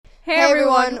Hey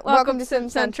everyone, welcome to Sim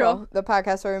Central, the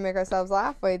podcast where we make ourselves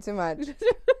laugh way too much.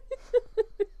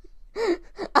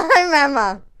 I'm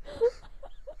Emma.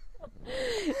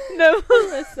 No,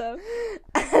 Melissa.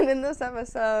 And in this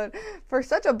episode, for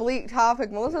such a bleak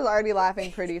topic, Melissa's already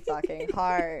laughing pretty fucking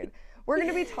hard. We're going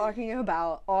to be talking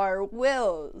about our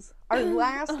wills, our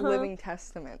last living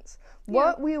testaments,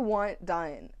 what we want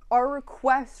done, our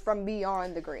requests from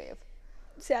beyond the grave.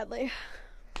 Sadly.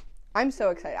 I'm so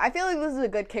excited. I feel like this is a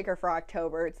good kicker for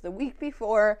October. It's the week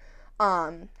before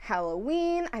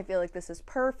Halloween. I feel like this is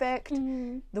perfect.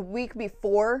 Mm-hmm. The week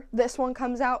before this one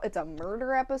comes out, it's a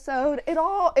murder episode. It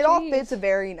all fits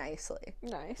very nicely.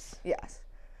 Nice. Yes.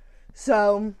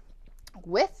 So,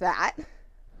 with that,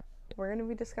 we're going to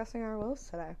be discussing our wills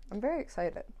today. I'm very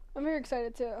excited. I'm very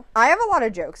excited too. I have a lot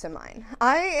of jokes in mind.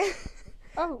 I'm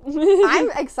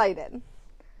excited.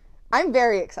 I'm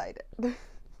very excited.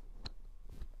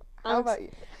 How about you?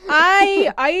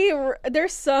 I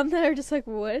there's some that are just like,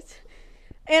 what?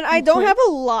 And I don't have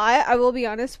a lot, I will be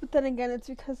honest, but then again, it's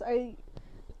because I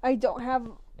don't have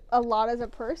a lot as a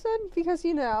person, because,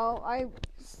 you know, I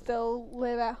still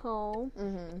live at home.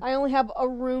 Mm-hmm. I only have a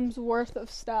room's worth of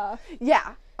stuff.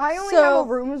 Yeah, I only have a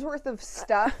room's worth of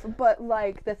stuff, but,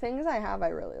 like, the things I have I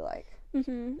really like.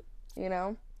 Mm-hmm. You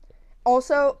know?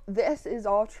 Also, this is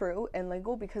all true and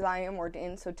legal because I am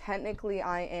ordained, so technically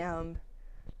I am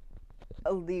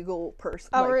a legal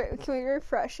person. Can we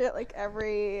refresh it like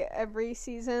every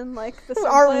season, like the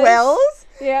our wills?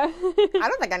 Yeah. I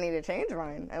don't think I need to change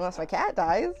mine unless my cat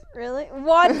dies. Really?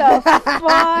 What the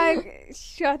fuck?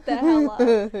 Shut the hell up.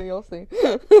 You'll see.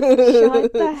 Shut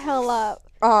the hell up.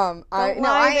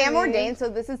 I am ordained, so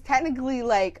this is technically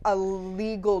like a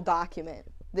legal document.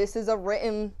 This is a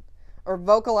written or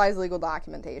vocalized legal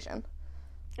documentation.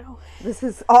 Oh. This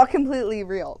is all completely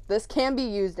real. This can be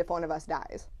used if one of us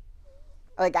dies.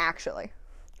 Like, actually.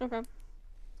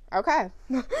 Okay.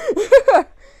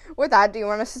 With that, do you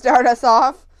want to start us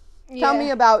off? Yeah. Tell me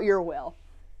about your will.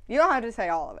 You don't have to say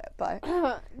all of it, but...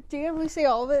 Do you have to say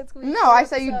all of it? No, I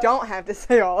say you don't have to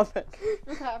say all of it.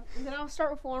 Okay. Then I'll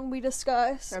start with one we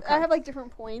discussed. Okay. I have, like,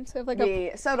 different points. I have, like,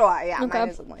 so do I, yeah. Okay. Mine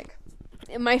isn't, like...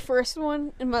 My first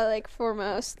one, and my, like,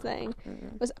 foremost thing,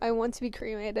 was I want to be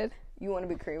cremated. You want to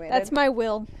be cremated? That's my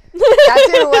will.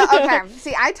 That's your will? Okay.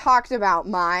 See, I talked about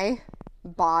my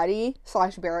body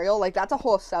 / burial. Like, that's a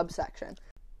whole subsection.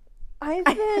 I've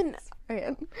been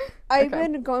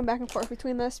going back and forth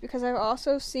between this because I've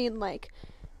also seen, like,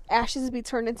 ashes be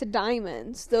turned into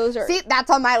diamonds. Those are... See, that's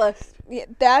on my list. Yeah,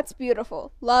 that's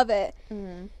beautiful. Love it.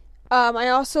 Mm-hmm. I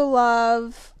also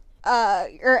love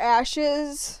your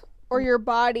ashes or your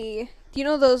body. Do you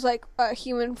know those, like,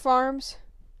 human farms?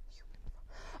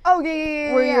 Oh,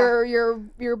 yeah. Where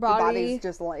your body's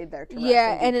just laid there to rest.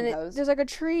 Yeah, and then there's, like, a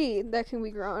tree that can be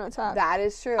growing on top. That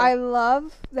is true. I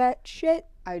love that shit.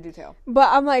 I do, too. But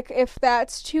I'm like, if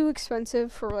that's too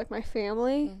expensive for, like, my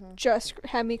family, just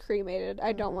have me cremated.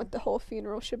 I don't want the whole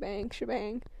funeral shebang.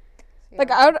 Yeah. Like,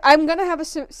 I'm gonna have a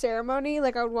ceremony.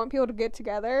 Like, I would want people to get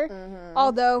together. Mm-hmm.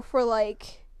 Although, for,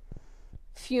 like...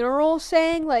 funeral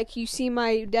saying, like, you see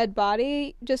my dead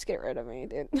body, just get rid of me,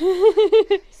 dude.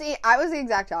 See, I was the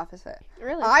exact opposite.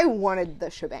 Really? I wanted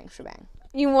the shebang.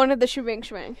 You wanted the shebang.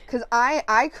 Because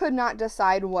I could not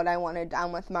decide what I wanted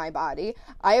done with my body.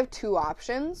 I have two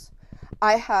options.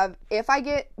 I have if I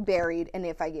get buried and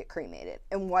if I get cremated.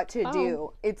 And what to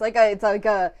do. It's like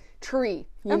a tree,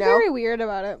 you know? I'm very weird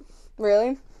about it.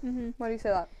 Really? Mm-hmm. Why do you say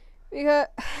that? Because,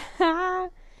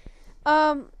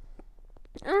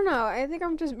 I don't know. I think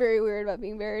I'm just very weird about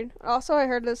being buried. Also, I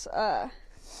heard this, I've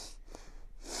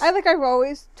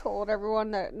always told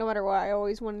everyone that no matter what, I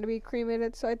always wanted to be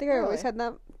cremated, so I think I always had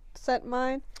that set in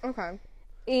mind. Okay.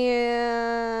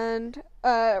 And,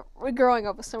 growing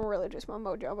up with some religious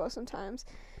mumbo jumbo sometimes,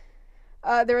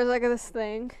 there was, like, this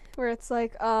thing where it's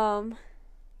like,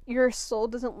 your soul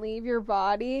doesn't leave your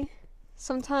body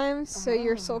sometimes, so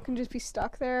your soul can just be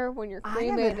stuck there when you're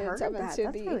cremated. I haven't heard of that. That's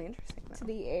really interesting, to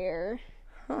the air.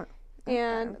 Huh.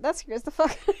 And that scares the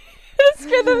fuck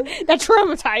that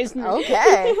traumatized me.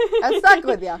 Okay. That stuck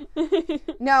with you.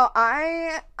 No,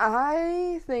 I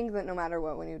think that no matter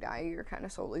what, when you die, your kind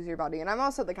of soul leaves your body. And I'm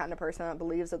also the kind of person that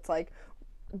believes it's like,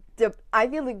 I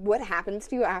feel like what happens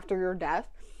to you after your death,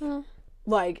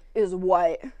 like, is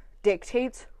what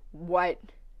dictates what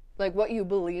you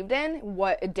believed in,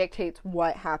 what dictates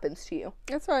what happens to you.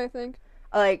 That's what I think.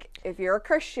 Like, if you're a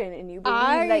Christian and you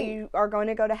believe that you are going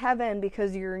to go to heaven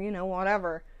because you're,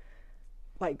 whatever,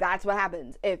 like, that's what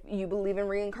happens. If you believe in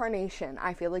reincarnation,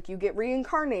 I feel like you get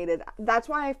reincarnated. That's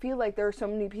why I feel like there are so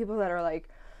many people that are like,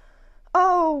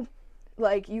 oh,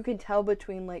 like, you can tell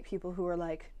between, like, people who are,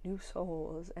 like, new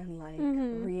souls and, like,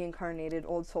 reincarnated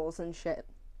old souls and shit.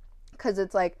 Because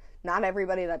it's, like, not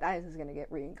everybody that dies is going to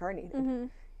get reincarnated.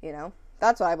 You know?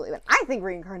 That's what I believe in. I think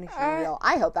reincarnation is real.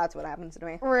 I hope that's what happens to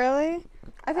me. Really?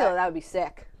 I feel like that would be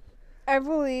sick. I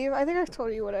think I've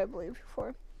told you what I believe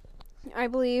before. I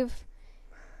believe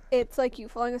it's, like, you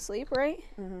falling asleep, right?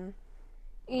 And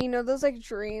you know those, like,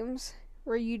 dreams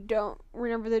where you don't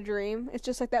remember the dream? It's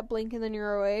just, like, that blink and then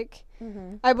you're awake.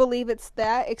 I believe it's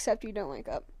that, except you don't wake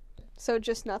up. So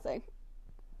just nothing.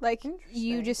 Like,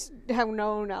 you just have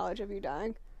no knowledge of you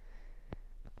dying.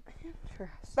 Interesting.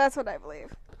 That's what I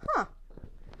believe. Huh.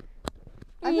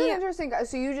 I think interesting.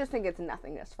 So you just think it's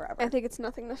nothingness forever? I think it's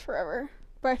nothingness forever.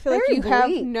 But I feel like you have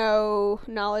no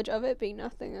knowledge of it being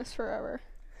nothingness forever.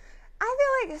 I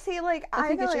feel like, see, like,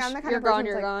 I feel like I'm the kind of person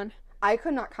you're gone. I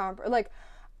could not like,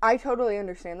 I totally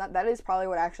understand that. That is probably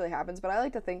what actually happens, but I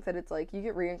like to think that it's, like, you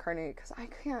get reincarnated, because I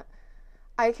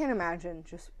can't imagine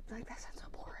just, like, that sounds so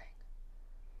boring.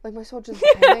 Like, my soul just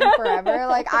living forever.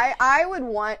 Like, I would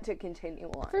want to continue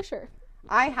on. For sure.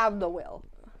 I have the will.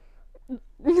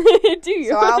 Do you?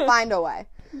 So I'll find a way.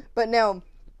 But no,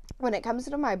 when it comes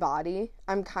to my body,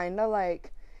 I'm kind of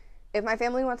like, if my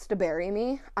family wants to bury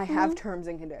me, I have terms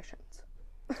and conditions.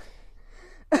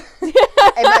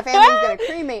 If my family's going to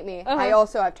cremate me, I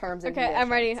also have terms and conditions.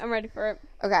 Okay, I'm ready for it.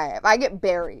 Okay, if I get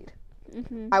buried,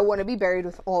 I want to be buried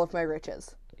with all of my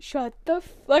riches. Shut the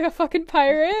like a fucking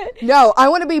pirate? No, I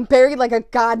want to be buried like a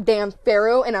goddamn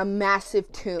pharaoh in a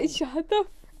massive tomb. Shut the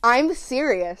I'm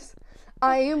serious.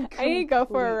 I am completely go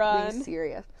for a run.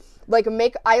 serious. Like,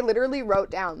 I literally wrote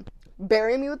down,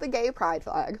 bury me with the gay pride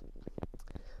flag.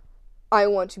 I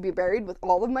want to be buried with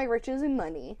all of my riches and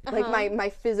money. Like, my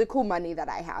physical money that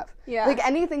I have. Yeah. Like,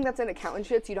 anything that's in accountant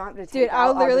shits, you don't have to take out.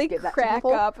 I'll literally crack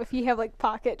up if you have, like,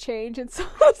 pocket change and so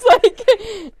it's like...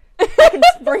 I can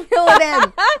sprinkle it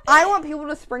in. I want people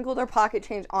to sprinkle their pocket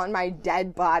change on my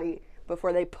dead body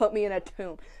before they put me in a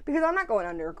tomb. Because I'm not going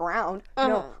underground.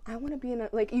 No, I want to be in a...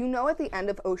 Like, you know at the end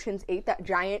of Ocean's 8, that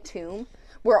giant tomb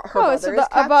where her brother is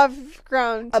kept? Above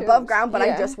ground tombs. Above ground, but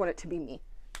I just want it to be me.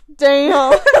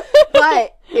 Damn.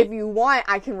 But if you want,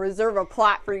 I can reserve a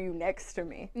plot for you next to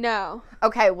me. No.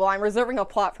 Okay, well, I'm reserving a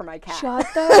plot for my cat. Shut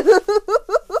the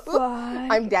fuck.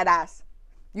 I'm dead ass.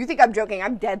 You think I'm joking?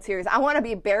 I'm dead serious. I want to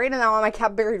be buried, and I want my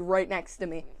cat buried right next to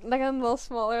me. Like a little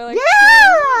smaller, like...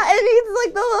 Yeah! And it's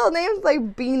like the little name's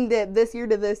like Bean Dip, this year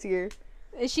to this year.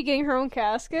 Is she getting her own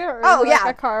casket? Or like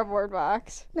a cardboard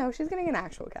box? No, she's getting an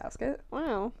actual casket.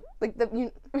 Wow. Like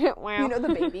you know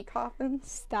the baby coffins?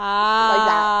 Stop.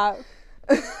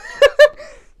 Like that.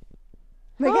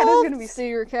 My cat is going to be... So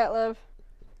your cat live?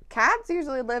 Cats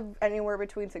usually live anywhere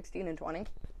between 16 and 20.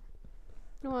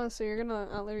 Oh, so you're going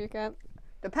to outlive your cat?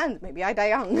 Depends. Maybe I die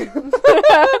young.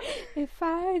 If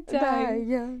I die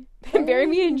young. Bury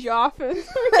me in Joffin. Remember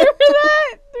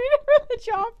that? Remember the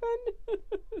Joffin?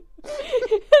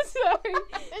 Sorry.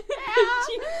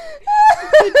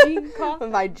 The Gene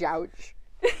Coffin. My jouch.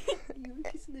 You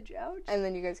kiss the jouch? And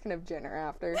then you guys can have dinner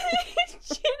after.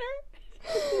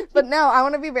 Dinner? But no, I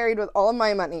want to be buried with all of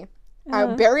my money.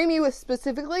 Bury me with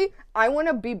specifically, I want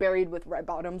to be buried with red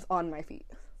bottoms on my feet.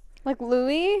 Like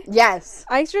Louis? Yes.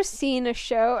 I just seen a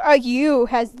show. You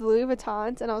has the Louis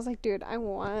Vuittons, and I was like, dude, I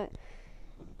want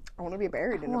to be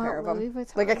buried in a pair of them. Louis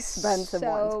Vuittons like expensive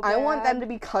ones. bad. I want them to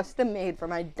be custom made for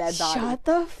my dead body. Shut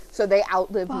the so they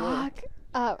outlive fuck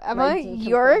me. Emma,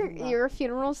 your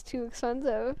funeral's too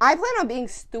expensive. I plan on being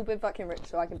stupid fucking rich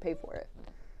so I can pay for it.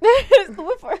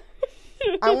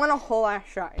 I want a whole ass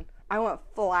shrine. I want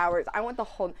flowers. I want the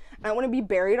whole... And I want to be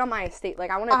buried on my estate. Like,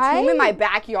 I want a tomb in my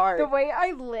backyard. The way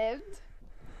I lived...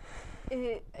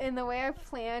 and the way I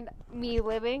planned me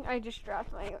living, I just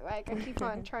dropped my... Like, I keep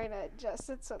on trying to adjust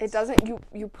it so it doesn't...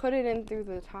 You put it in through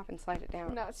the top and slide it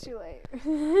down. No, it's too late.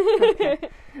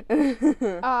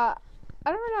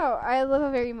 I don't know. I live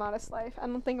a very modest life. I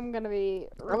don't think I'm going to be...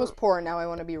 I was poor, and now I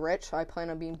want to be rich, so I plan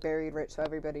on being buried rich so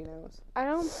everybody knows. I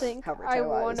don't think I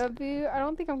want to be... I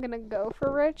don't think I'm going to go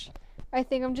for rich. I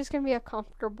think I'm just going to be a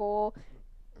comfortable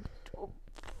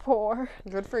poor.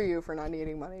 Good for you for not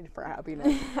needing money for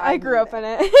happiness. I grew up in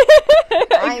it.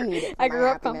 I need it for I grew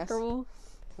up happiness. comfortable.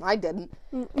 I didn't.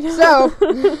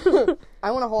 So,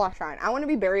 I want a whole ass shrine. I want to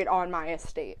be buried on my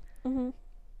estate. Mm-hmm.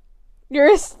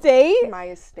 Your estate? My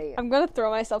estate. I'm gonna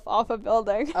throw myself off a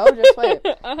building. Oh, just wait.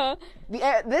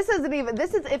 This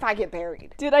is if I get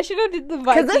buried. Dude, I should have did the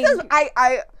Viking. Because this is,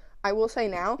 I will say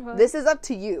now, What? this is up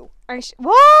to you.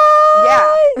 What?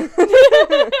 Yeah.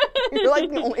 You're like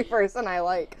the only person I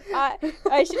like.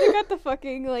 I should have got the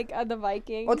fucking, like, the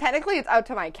Viking. Well, technically it's out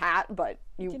to my cat, but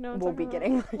you know what will I'm be talking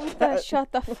getting my about? cat.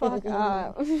 Shut the fuck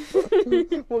up.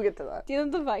 We'll get to that. Do you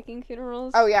know the Viking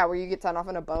funerals? Oh, yeah, where you get sent off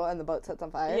in a boat and the boat sets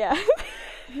on fire? Yeah.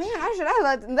 Man, I should have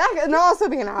that. That could also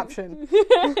be an option.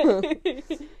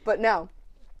 But no.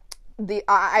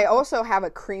 I also have a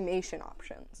cremation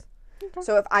options. Okay.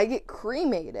 So if I get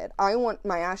cremated, I want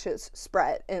my ashes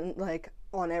spread in, like,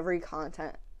 on every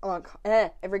continent,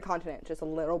 just a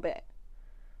little bit.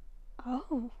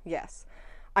 Oh. Yes.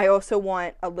 I also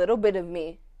want a little bit of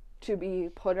me to be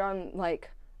put on,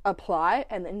 like, a plot,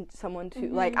 and then someone to,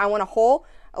 like, I want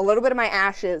a little bit of my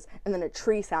ashes, and then a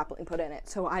tree sapling put in it,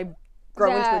 so I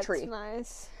grow into a tree. That's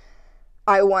nice.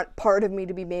 I want part of me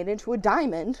to be made into a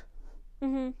diamond.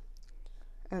 Mm-hmm.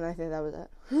 And I think that was it.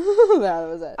 That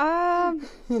was it.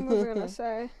 What was I gonna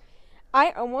say?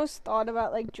 I almost thought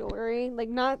about, like, jewelry, like,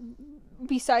 not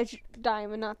besides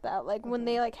diamond, not that, like, when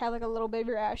they, like, have, like, a little bit of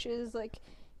your ashes, like,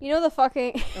 you know the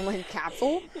fucking And like a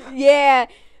capsule? yeah,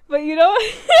 but you know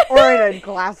Or in a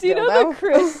glass do you know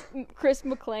dildo? the Chris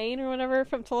McLean or whatever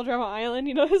from Total Drama Island?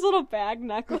 You know his little bag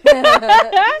necklace?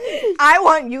 I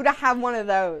want you to have one of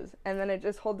those, and then it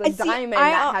just holds a See,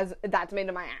 diamond that's made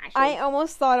of my ashes. I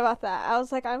almost thought about that. I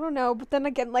was like, I don't know, but then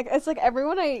again, like, it's like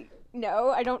everyone I know,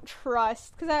 I don't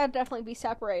trust, because I'd definitely be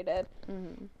separated.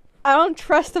 Mm-hmm. I don't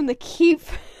trust them to keep.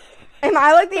 Am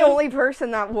I like the only person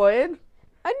that would?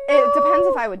 It depends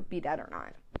if I would be dead or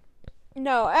not.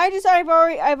 No, I've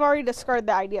already discarded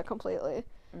the idea completely.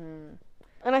 Mm.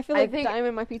 And I feel I like think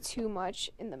diamond might be too much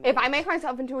in the mix. If I make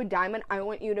myself into a diamond, I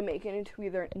want you to make it into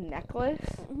either a necklace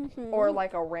or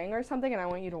like a ring or something, and I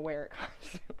want you to wear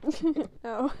it.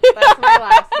 No. That's my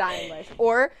last diamond wish.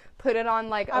 Or put it on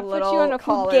like I'll little put you on a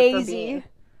collar fugazi. for being.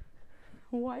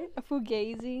 What? A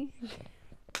fugazi.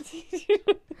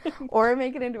 Or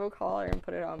make it into a collar and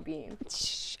put it on Bean.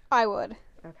 I would.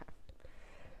 Okay.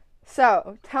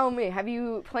 So, tell me, have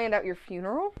you planned out your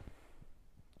funeral?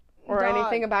 Or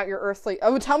anything about your earthly...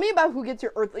 Oh, tell me about who gets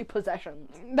your earthly possessions.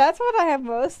 That's what I have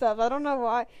most of. I don't know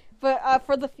why. But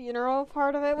for the funeral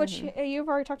part of it, which you've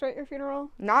already talked about your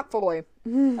funeral? Not fully.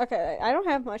 Okay, I don't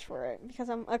have much for it because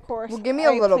I'm, of course, Well, give me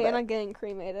a little plan bit. on getting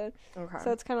cremated. Okay.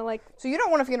 So it's kind of like... So you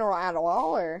don't want a funeral at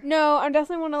all, or? No, I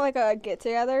definitely want to, like, a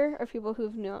get-together of people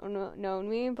who've known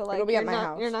me, but, like, It'll be at my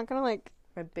house. You're not gonna, like...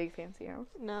 My big fancy house.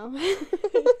 No. I'm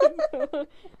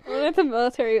at the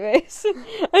military base.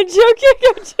 I'm joking.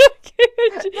 Is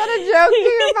that a joke to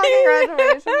your fucking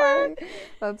graduation party?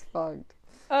 That's fucked.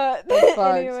 That's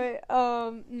fucked. Anyway,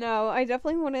 no, I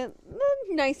definitely want a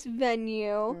nice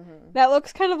venue that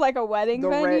looks kind of like a wedding The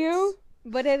venue, Ritz.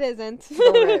 but it isn't.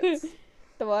 The Ritz.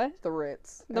 The what? The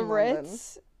Ritz. The in London.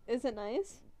 Ritz. Is it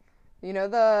nice? You know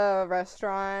the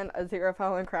restaurant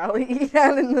Aziraphale and Crowley eat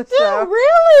at in the show? Oh,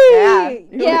 really?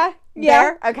 Yeah.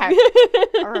 Yeah. There? Okay.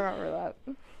 I remember that.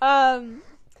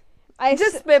 I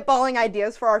Just spitballing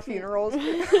ideas for our funerals.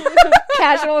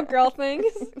 casual girl things.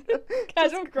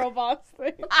 Casual girl boss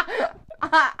things.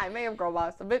 I may have girl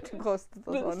bossed a bit too close to this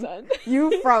The one. sun.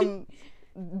 You from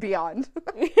beyond.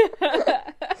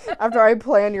 After I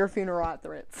plan your funeral at the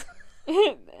Ritz.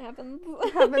 It happens.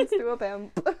 Happens to a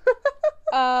pimp.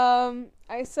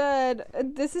 I said,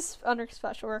 this is under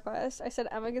special request. I said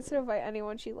Emma gets to invite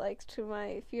anyone she likes to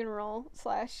my funeral /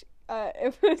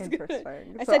 it was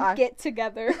Interesting. I So said get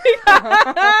together.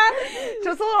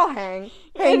 Just a little hang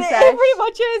It sesh. pretty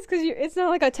much is because it's not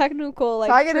like a technical like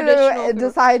So I get traditional to funeral.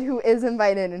 decide who is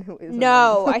invited and who isn't.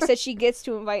 No, I said she gets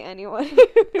to invite anyone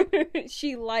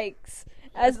she likes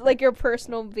as like your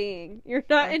personal being. You're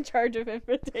not in charge of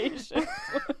invitations.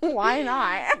 Why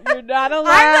not? You're not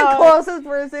allowed. I'm the closest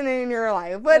person in your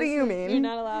life. What do you mean? You're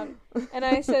not allowed. And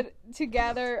I said to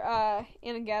gather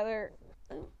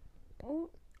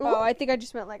Oh, I think I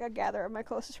just meant like a gather of my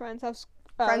closest friends.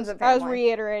 Friends and I was family.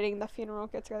 reiterating the funeral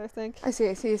get together thing. I see.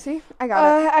 I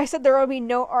got it. I said there will be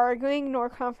no arguing nor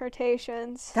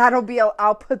confrontations. That'll be.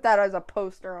 I'll put that as a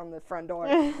poster on the front door.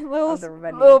 little the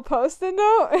venue. little post-it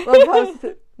note. We'll post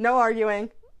it. No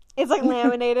arguing. It's like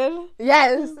laminated.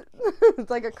 Yes. It's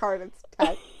like a card. It's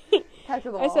tacked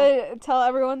to the I wall. said tell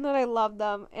everyone that I love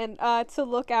them and to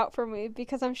look out for me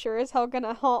because I'm sure as hell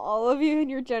gonna haunt all of you and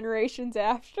your generations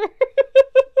after.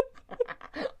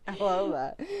 I love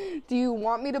that. Do you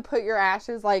want me to put your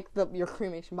ashes, like your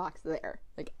cremation box there,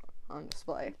 like on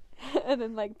display? And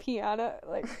then like pinata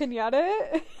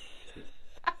it.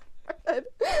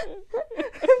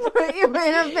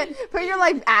 Put your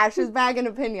like ashes bag in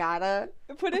a piñata.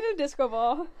 Put it in a disco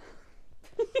ball.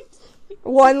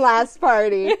 One last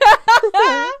party.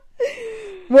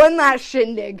 One last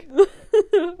shindig.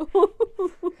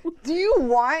 Do you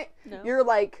want your,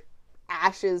 like,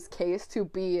 ashes case to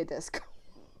be a disco?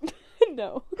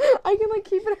 No. I can, like,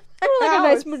 keep it in my Like house. a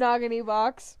nice mahogany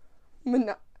box.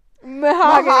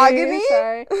 Mahogany?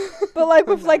 Sorry. But, like,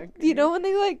 with, like, Mahogany. you know when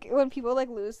they, like, when people, like,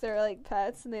 lose their, like,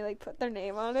 pets and they, like, put their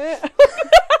name on it? You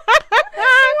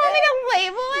want me to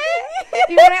label it?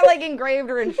 You want it, like, engraved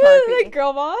or in Sharpie? Like,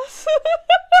 girl boss.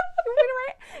 You want to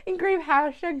write engraved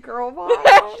hashtag girl boss?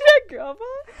 Hashtag girl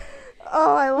boss.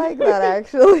 Oh, I like that,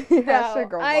 actually. No, Hashtag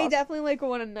girl boss. I definitely, like,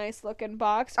 want a nice looking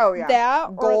box. Oh, yeah.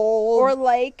 That, Gold. or,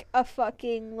 like, a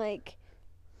fucking, like,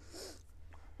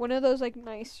 one of those, like,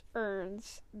 nice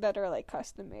urns that are, like,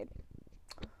 custom made.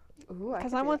 Ooh,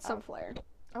 Because I want some flair.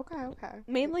 Okay, okay.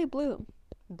 Mainly blue.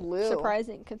 Blue.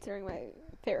 Surprising, considering my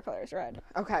favorite color is red.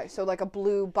 Okay, so like a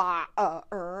blue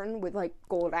urn with like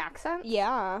gold accents.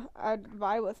 Yeah, I'd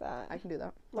vibe with that. I can do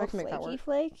that. I Little can make that flaky work.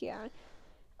 flake, yeah.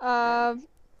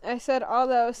 I said,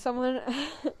 although someone,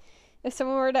 if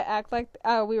someone were to act like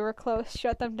we were close,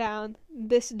 shut them down.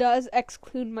 This does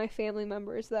exclude my family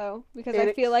members, though, because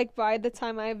I feel like by the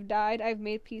time I've died, I've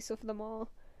made peace with them all.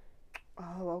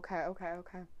 Oh, okay. You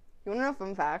want to know a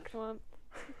fun fact? Well,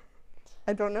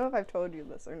 I don't know if I've told you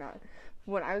this or not.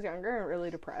 When I was younger and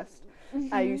really depressed,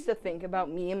 I used to think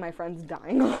about me and my friends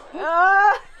dying.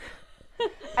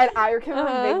 And I can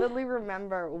vividly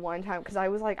remember one time, because I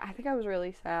was like, I think I was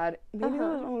really sad. Maybe it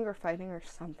was when we were fighting or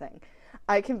something.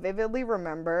 I can vividly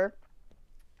remember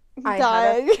I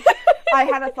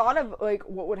had a thought of, like,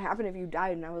 what would happen if you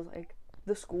died, and I was like,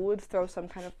 the school would throw some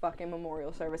kind of fucking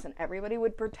memorial service, and everybody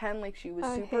would pretend like she was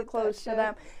super close to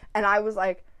them, and I was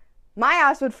like, my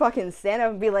ass would fucking stand up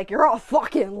and be like, you're all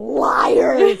fucking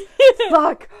liars!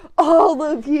 Fuck all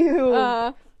of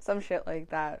you! Some shit like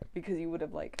that, because you would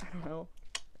have, like, I don't know.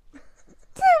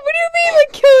 What do you mean,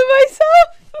 like, killing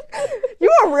myself?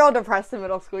 You were real depressed in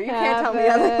middle school. You can't tell me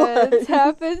otherwise.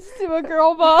 Happens to a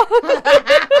girl boss.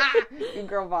 You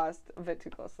girl bossed a bit too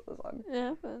close to this one. It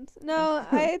happens. No,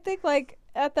 I think, like,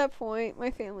 at that point,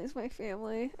 my family's my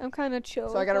family. I'm kind of chill.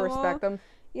 So I gotta respect them.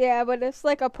 Yeah, but it's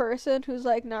like a person who's,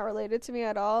 like, not related to me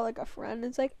at all, like a friend.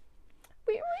 It's like,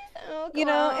 We were so close. you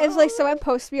know, it's like someone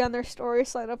posts me on their story,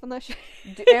 slide up on that shit.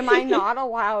 Am I not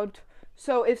allowed?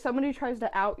 So if somebody tries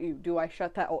to out you, do I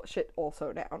shut that shit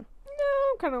also down? No,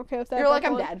 I'm kind of okay with that. You're like,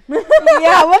 I'm dead.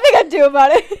 Yeah, what they gotta do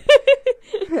about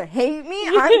it? Hate me?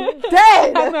 I'm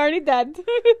dead. I'm already dead.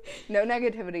 No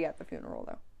negativity at the funeral,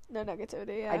 though. No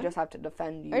negativity, yeah. I just have to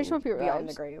defend you I just want people beyond vibes.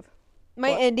 the grave.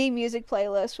 My What? indie music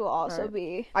playlist will also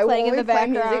be I will playing in only the play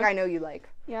background. music I know you like.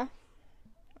 Yeah.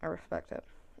 I respect it.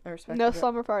 I respect No it.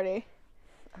 slumber party.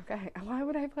 Okay, why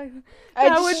would I play that? I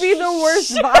That would be the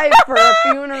worst vibe for a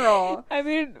funeral. I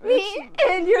mean, Me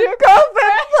and your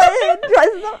girlfriend playing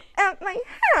dress up at my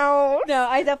house. no,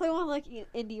 I definitely want like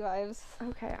indie vibes.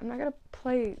 Okay, I'm not gonna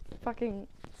play fucking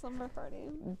Slumber party.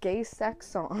 gay sex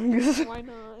songs. Why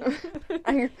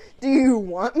not? Do you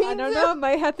want me I don't to? know. It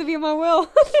might have to be in my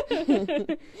will.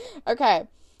 Okay,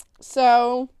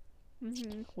 so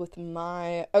Mm-hmm. with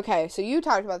my so you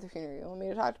talked about the funeral. You want me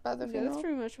to talk about the Yeah, funeral? that's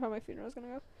pretty much how my funeral's gonna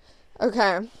go.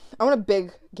 Okay, I want a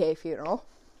big gay funeral.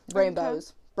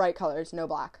 Rainbows, bright colors, no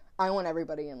black. I want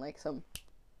everybody in like some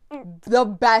the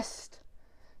best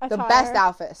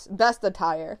outfits, best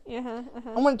attire. Yeah.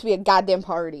 I want it to be a goddamn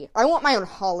party. I want my own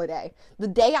holiday. The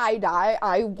day I die,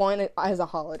 I want it as a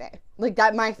holiday. Like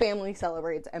that my family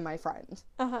celebrates and my friends.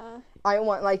 I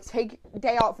want like take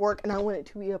day off work and I want it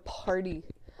to be a party.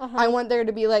 I want there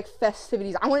to be like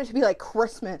festivities. I want it to be like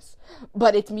Christmas,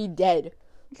 but it's me dead.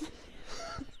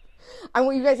 I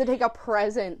want you guys to take a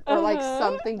present or like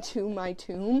something to my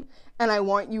tomb, and I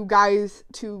want you guys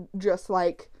to just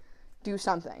like do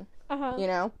something. You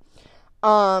know?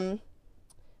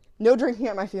 No drinking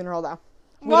at my funeral though.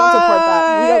 We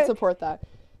don't support that.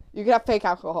 You can have fake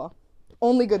alcohol.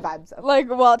 Only good vibes though. Like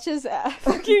Welch's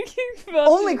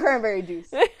Only cranberry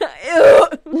juice.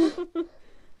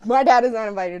 My dad is not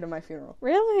invited to my funeral.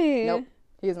 Really? Nope.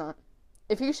 He is not.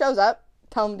 If he shows up,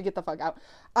 tell him to get the fuck out.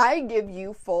 I give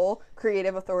you full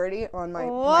creative authority on my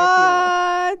funeral.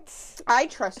 I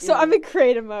trust you. So I'm in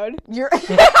creative mode. You're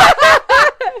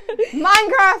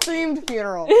Minecraft themed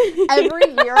funeral.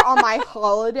 Every year on my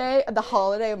holiday, the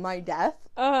holiday of my death,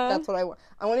 that's what I want.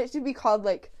 I want it to be called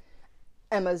like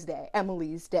Emma's Day,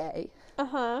 Emily's Day.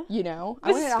 You know?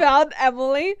 Spelled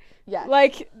Emily? Yeah.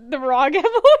 Like the wrong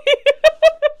Emily?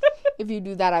 If you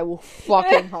do that, I will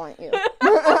fucking haunt you.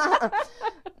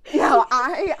 No,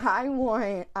 I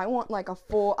want like a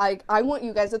full, I want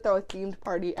you guys to throw a themed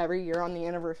party every year on the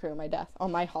anniversary of my death,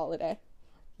 on my holiday.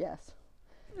 Yes.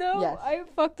 No, Yes. I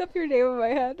fucked up your name in my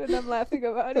head and I'm laughing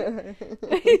about it.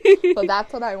 So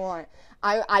that's what I want.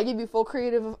 I give you full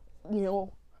creative,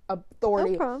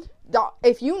 authority. Okay.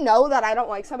 If you know that I don't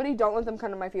like somebody, don't let them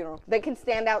come to my funeral. They can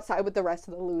stand outside with the rest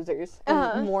of the losers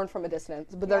and mourn from a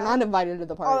distance, but they're not invited to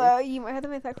the party. Although, you might have to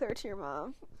make that clear to your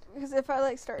mom. Because if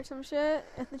I, start some shit,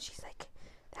 and then she's like,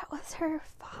 that was her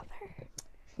father.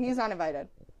 He's not invited.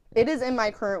 It is in my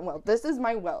current will. This is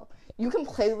my will. You can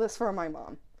play this for my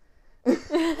mom.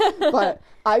 But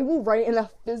I will write in a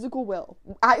physical will.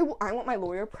 I want my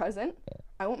lawyer present.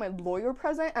 And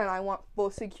I want full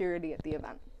security at the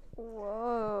event.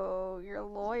 Whoa, you're a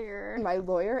lawyer. My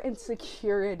lawyer and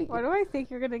security. Why do I think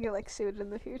you're gonna get, sued in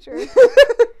the future?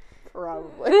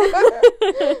 Probably.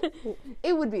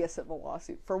 It would be a civil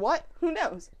lawsuit. For what? Who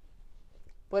knows?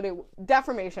 But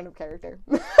defamation of character.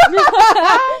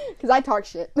 Because I talk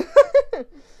shit.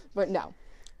 But no.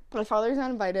 My father's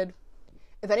not invited.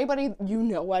 If anybody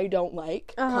I don't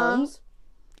like comes,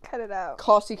 cut it out.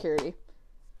 Call security.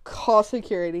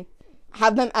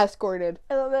 Have them escorted.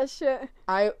 I love that shit.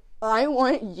 I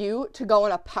want you to go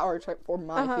on a power trip for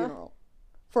my funeral.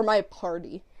 For my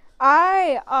party.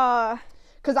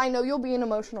 Because I know you'll be an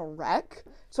emotional wreck.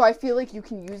 So I feel like you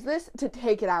can use this to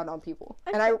take it out on people.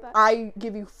 I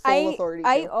give you full authority.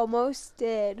 I almost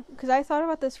did. Because I thought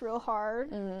about this real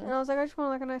hard. And I was like, I just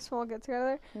want a nice small get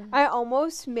together. I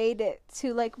almost made it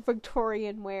to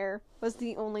Victorian wear was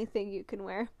the only thing you can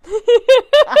wear.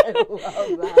 I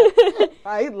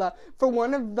love that. For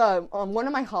one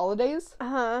of my holidays,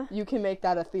 you can make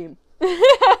that a theme.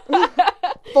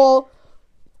 Full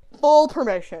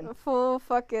permission. Full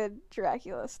fucking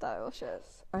Dracula style shit.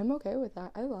 I'm okay with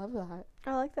that. I love that.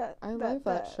 I like that. I love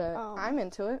that shit. I'm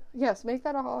into it. Yes, make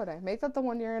that a holiday. Make that the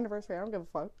 1 year anniversary. I don't give a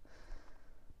fuck.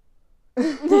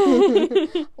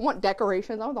 I want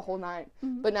decorations. I want the whole night.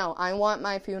 But no, I want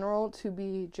my funeral to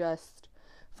be just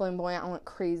flamboyant. I want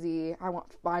crazy. I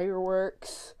want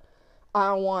fireworks.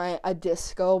 I want a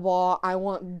disco ball. I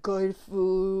want good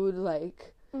food.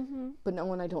 But no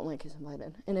one I don't like is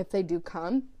invited. And if they do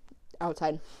come,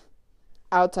 outside.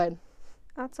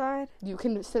 You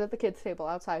can sit at the kids' table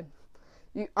outside.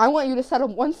 I want you to set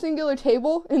up one singular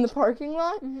table in the parking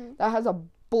lot that has a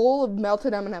bowl of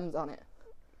melted M&Ms on it.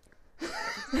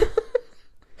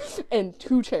 And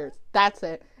 2 chairs. That's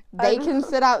it. They can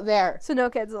sit out there. So no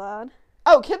kids allowed?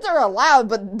 Oh, kids are allowed,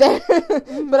 but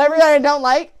everyone I don't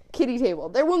like, kiddie table.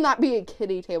 There will not be a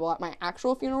kiddie table at my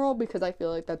actual funeral because I feel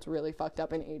like that's really fucked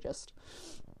up and ageist.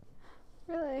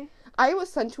 Really? I was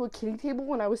sent to a kiddie table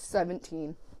when I was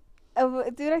 17. Oh,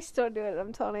 dude, I still do it.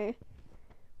 I'm 20.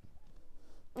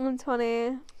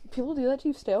 People do that to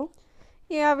you still?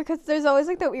 Yeah, because there's always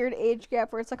that weird age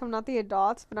gap where it's I'm not the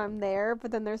adults, but I'm there.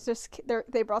 But then there's just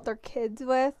they brought their kids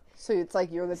with. So it's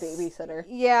you're the babysitter.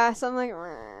 Yeah, so I'm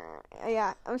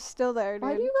yeah, I'm still there, dude.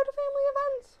 Why do you go to family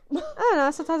events? I don't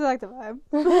know. Sometimes I like the vibe.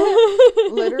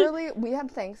 Literally, we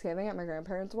had Thanksgiving at my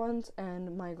grandparents' once,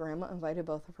 and my grandma invited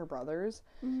both of her brothers,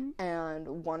 and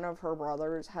one of her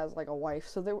brothers has a wife,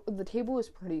 so the table was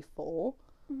pretty full.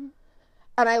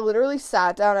 And I literally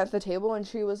sat down at the table, and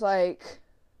she was like,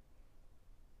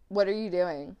 "What are you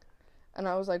doing?" And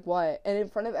I was like, "What?" And in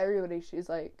front of everybody, she's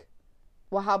like,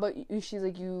 "Well, how about you?" She's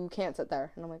like, "You can't sit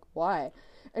there." And I'm like, "Why?"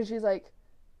 And she's like,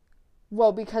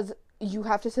 "Well, because you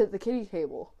have to sit at the kiddie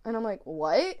table." And I'm like,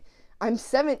 "What?" I'm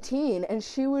 17. And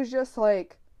she was just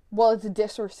like, "Well, it's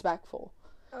disrespectful."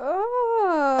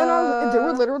 Oh. And there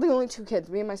were literally only 2 kids,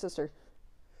 me and my sister.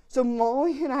 So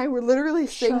Molly and I were literally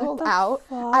singled out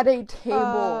at a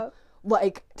table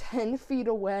 10 feet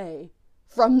away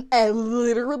from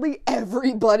literally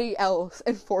everybody else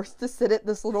and forced to sit at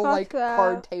this little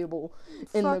card table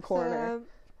in the corner. Them.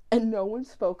 And no one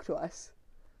spoke to us.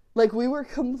 We were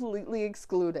completely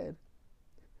excluded.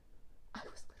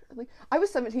 I was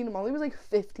 17 and Molly was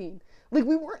 15. We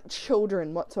weren't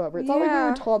children whatsoever. It's not like we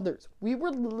were toddlers. We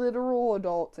were literal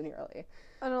adults nearly.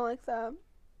 I don't like that. And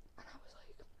I was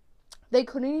they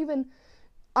couldn't even...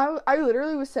 I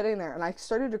literally was sitting there and I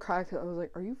started to cry because I was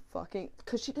like, are you fucking...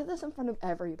 Because she did this in front of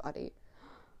everybody.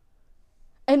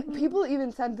 And people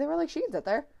even said, they were like, she can sit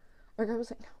there. I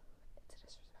was like, no, it's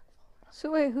disrespectful.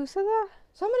 So wait, who said that?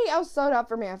 Somebody else stood up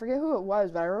for me. I forget who it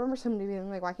was, but I remember somebody being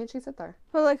like, why can't she sit there?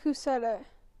 But who said it?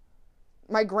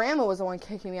 My grandma was the one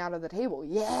kicking me out of the table.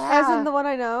 Yeah. As in the one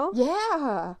I know?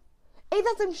 Yeah. Ain't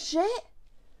that some shit?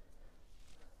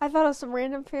 I thought it was some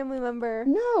random family member.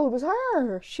 No, it was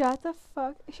her. Shut the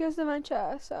fuck. She has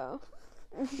dementia, so.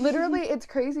 Literally, it's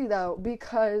crazy, though,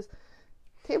 because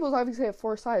tables obviously have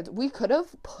 4 sides. We could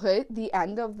have put the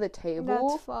end of the table...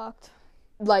 That's fucked.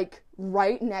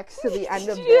 Right next to the end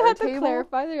of their table. You have to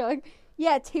clarify. They're like,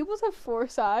 Yeah, tables have 4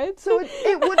 sides. So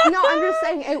it would, no, I'm just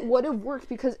saying it would have worked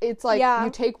because it's like, Yeah.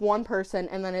 you take one person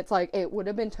and then it's like, it would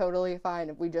have been totally fine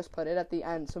if we just put it at the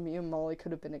end so me and Molly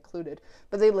could have been included.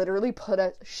 But they literally put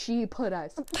us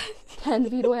 10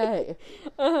 feet away.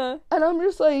 Uh-huh. And I'm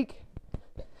just like,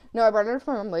 no, I brought it up to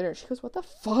my mom later. She goes, what the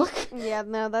fuck? Yeah,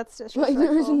 no, that's just Like,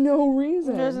 there's no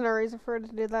reason. There's no reason for her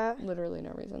to do that. Literally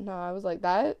no reason. No, I was like,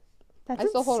 that, That's I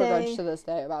still hold a grudge insane. to this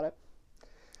day about it.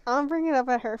 I'll bring it up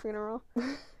at her funeral.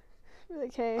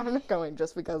 Okay. I'm not going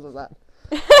just because of that.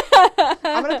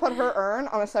 I'm gonna put her urn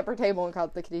on a separate table and call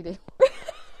it the kitty table.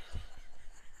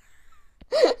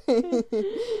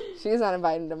 She's not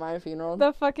invited to my funeral.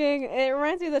 It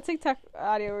reminds me of the TikTok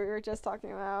audio we were just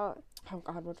talking about. Oh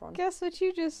God, what's wrong? Guess what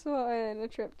you just went on a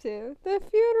trip to? The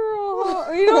funeral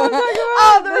home. You know what I'm talking about?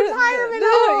 Oh, the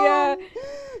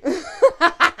retirement home! Yeah.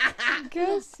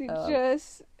 Guess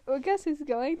who guess who's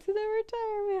going to the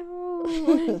retirement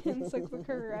home? It's like the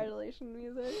congratulations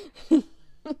music.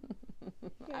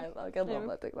 I love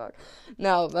that TikTok.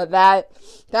 No, but that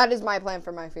is my plan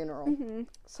for my funeral. Mm-hmm.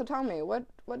 So tell me, what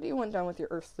do you want done with your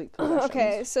earthly possessions?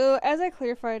 Okay, so as I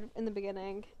clarified in the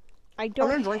beginning, I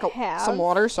don't I'm gonna drink have... some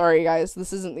water. Sorry, guys.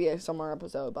 This isn't the ASMR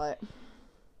episode, but...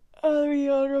 Let me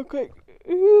yawn real quick.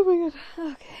 Oh my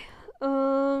god.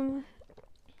 Okay.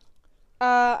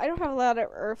 I don't have a lot of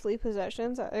earthly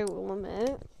possessions, I will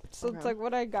admit. So it's Okay. like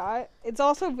what I got. It's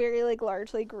also very like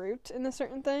largely grouped into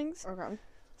certain things. Okay.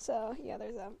 So yeah,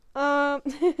 there's that.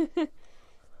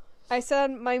 I said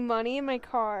my money in my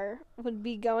car would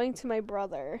be going to my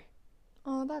brother.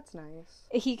 Oh, that's nice.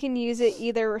 He can use it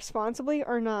either responsibly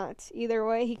or not. Either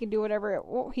way, he can do whatever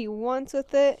he wants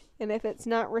with it. And if it's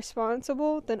not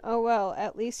responsible, then oh well.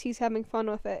 At least he's having fun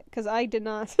with it. Because I did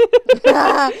not. Are you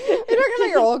talking about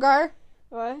your old car?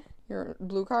 What? Your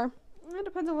blue car? It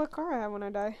depends on what car I have when I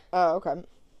die. Oh, okay.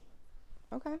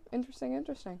 Okay. Interesting.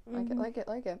 Mm-hmm. Like it.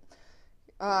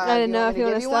 I didn't know if you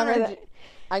want to stop one, or that.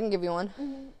 I can give you one.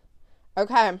 Mm-hmm.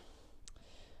 Okay.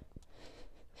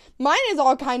 Mine is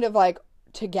all kind of like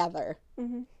together.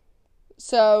 Mm-hmm.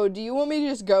 So, do you want me to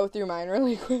just go through mine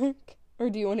really quick? Or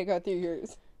do you want to go through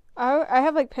yours? I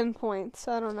have like pinpoints.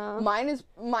 I don't know. Mine is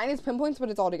pinpoints, but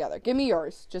it's all together. Give me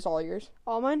yours. Just all yours.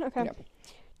 All mine? Okay. Yep.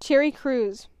 Cherry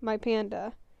Crews, my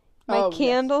panda. My Oh, yes.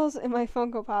 candles and my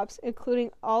Funko Pops,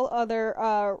 including all other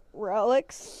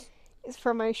relics, is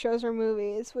from my shows or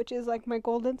movies, which is like my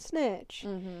Golden Snitch.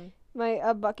 Mm-hmm.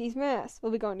 My Bucky's mask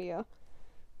will be going to you.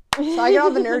 So I get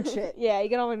all the nerd shit. Yeah, you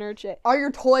get all my nerd shit. All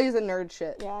your toys and nerd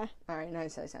shit. Yeah. Alright,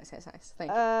 nice.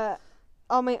 Thank you.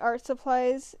 All my art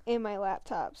supplies and my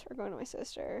laptops are going to my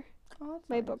sister. Oh, that's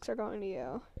My nice. books are going to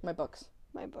you. My books.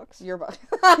 My books. Your book.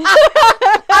 I'm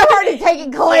already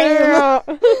taking claim.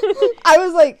 I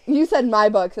was like, you said my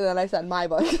books, and then I said my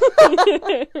book.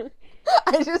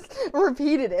 I just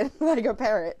repeated it like a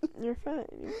parrot. You're fine.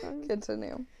 You're fine.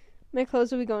 Continue. My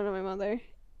clothes will be going to my mother.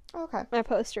 Okay. My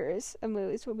posters of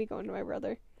movies will be going to my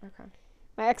brother. Okay.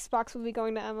 My Xbox will be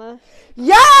going to Emma.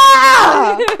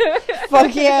 Yeah!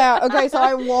 Fuck yeah. Okay, so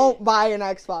I won't buy an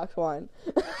Xbox One.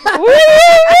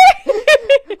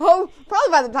 Oh,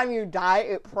 probably by the time you die,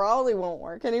 it probably won't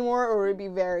work anymore, or it'd be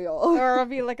very old. Or it'll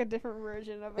be like a different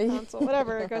version of a console.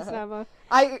 Whatever, it goes to Emma.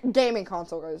 Gaming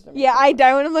console goes to me. Yeah, I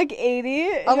die when I'm like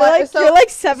 80. Unless- You're like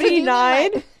so do you mean,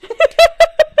 79. like-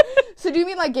 So do you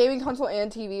mean like gaming console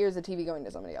and TV, or is the TV going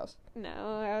to somebody else? No,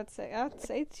 I would say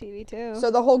TV too. So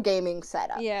the whole gaming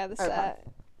setup. Yeah, the Okay. set.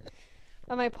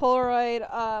 My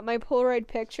Polaroid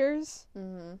pictures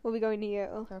Mm-hmm. will be going to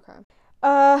you. Okay.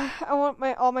 I want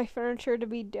all my furniture to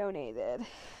be donated.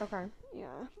 Okay. Yeah.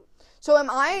 So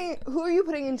who are you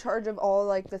putting in charge of all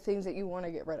like the things that you want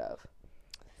to get rid of?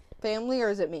 Family, or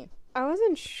is it me? I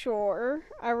wasn't sure.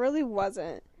 I really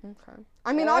wasn't. Okay.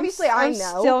 I mean, And obviously I I'm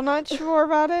know. still not sure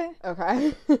about it.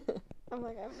 Okay. I'm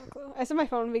like, I have no clue. I said my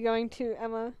phone would be going to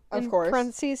Emma. Of in course.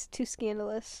 Parentheses, too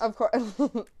scandalous. Of course.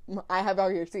 I have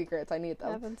all your secrets. I need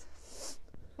them. Happens.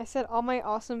 I said all my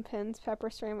awesome pins, pepper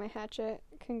spray, and my hatchet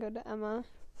can go to Emma.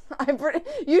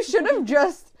 You should have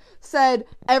just said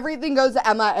everything goes to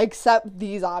Emma except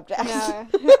these objects. No,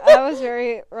 I was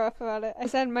very rough about it. I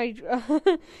said my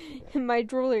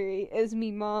jewelry is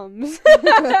me mom's.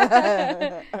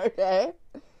 Okay.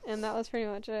 And that was pretty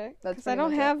much it. That's Because I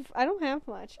don't have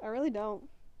much. I really don't.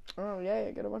 Oh yeah,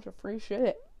 you get a bunch of free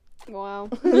shit. Wow.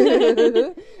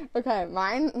 Okay,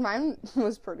 mine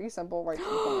was pretty simple right to the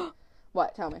point.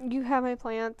 What? Tell me. You have my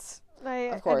plants.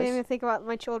 I course. didn't even think about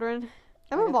my children.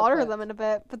 I'm I gonna get the water plants. them in a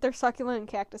bit, but they're succulent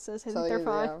cactuses. I think they're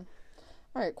fine.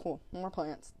 All right, cool. More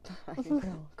plants. I can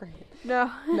grow. Great. No.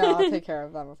 No, I'll take care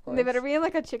of them, of course. They better be in,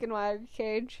 like, a chicken wire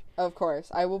cage. Of course.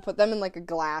 I will put them in, like, a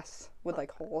glass with,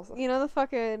 like, holes. You know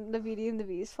the Beauty and the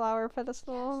Beast flower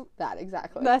pedestal? That,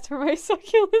 exactly. That's where my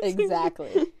succulents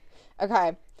Exactly.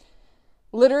 Okay.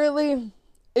 Literally,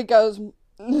 it goes...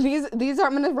 These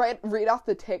I'm going to read off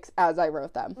the ticks as I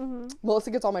wrote them. Mm-hmm.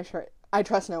 Melissa gets all my shirt. I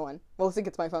trust no one. Melissa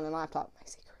gets my phone and laptop. My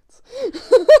secrets.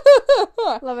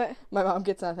 Love it. My mom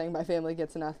gets nothing. My family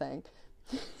gets nothing.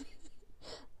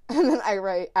 And then I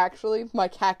write, actually, my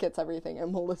cat gets everything,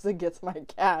 and Melissa gets my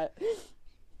cat.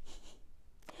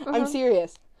 I'm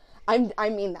serious. I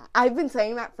mean that. I've been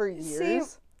saying that for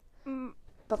years.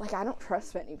 But, like, I don't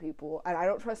trust many people, and I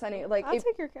don't trust any, like... I'll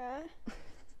take your cat.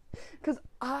 Because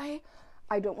I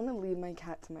don't want to leave my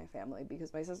cat to my family,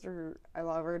 because my sister, I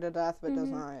love her to death, but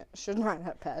should not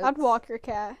have pets. I'd walk your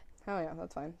cat. Oh, yeah,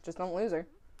 that's fine. Just don't lose her.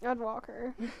 I'd walk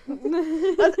her.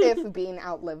 That's if Bean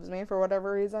outlives me for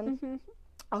whatever reason.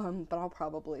 Mm-hmm. But I'll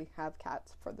probably have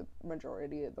cats for the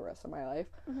majority of the rest of my life.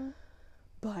 Mm-hmm.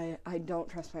 But I don't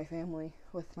trust my family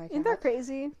with my cat. Isn't that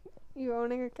crazy? You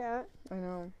owning a cat? I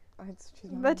know. She's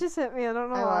that just hit me. I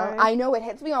don't know why. I know, it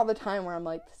hits me all the time where I'm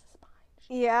like, this is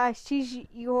mine. Yeah, she's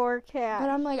your cat. But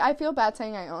I'm like, I feel bad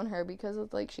saying I own her because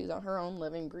it's like she's on her own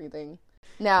living, breathing.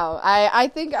 No, I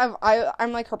think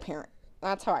I'm like her parent.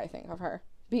 That's how I think of her.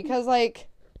 Because, like,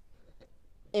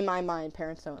 in my mind,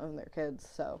 parents don't own their kids,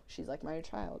 so she's like my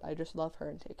child. I just love her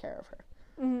and take care of her.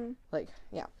 Mm-hmm. Like,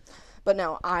 yeah. But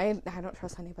no, I don't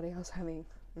trust anybody else having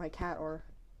my cat or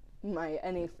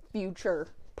any future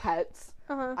pets.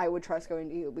 I would trust going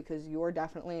to you because you're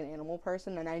definitely an animal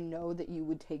person, and I know that you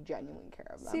would take genuine care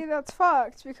of them. See, that's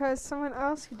fucked because someone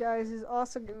else who dies is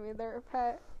also giving me their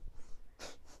pet.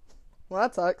 Well,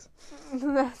 that sucks.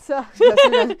 That sucks.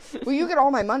 Well, you get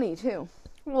all my money, too.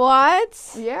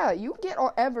 What? Yeah, you get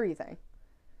everything.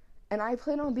 And I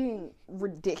plan on being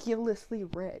ridiculously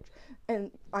rich.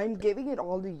 And I'm giving it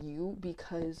all to you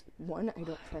because, one, I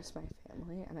don't trust my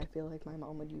family, and I feel like my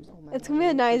mom would use all my money. It's going to be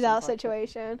a nice out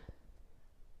situation.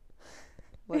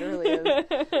 Literally is.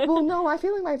 Well, no, I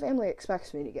feel like my family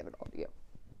expects me to give it all to you.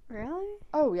 Really?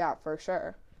 Oh, yeah, for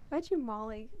sure. I bet you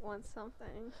Molly wants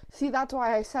something. See, that's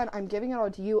why I said I'm giving it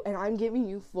all to you, and I'm giving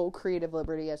you full creative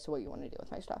liberty as to what you want to do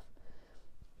with my stuff.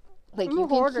 Like, I'm a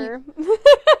hoarder.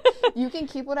 You can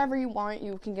keep whatever you want.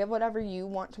 You can give whatever you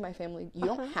want to my family. You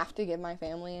don't have to give my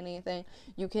family anything.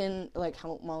 You can, like,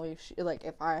 help Molly. Like,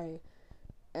 if I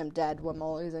am dead when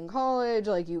Molly's in college,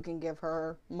 like, you can give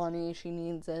her money. She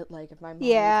needs it. Like, if my mom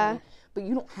needs money. But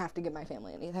you don't have to give my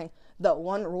family anything. The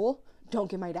one rule, don't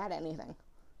give my dad anything.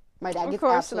 My dad gets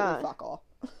absolutely fuck all.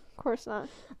 Of course not.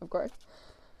 Of course.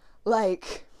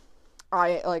 Like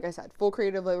I said, full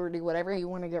creative liberty. Whatever you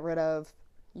want to get rid of,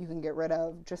 you can get rid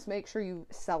of. Just make sure you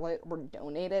sell it or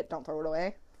donate it. Don't throw it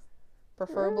away.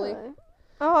 Preferably. Really?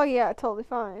 Oh, yeah, totally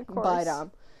fine. Of course. But,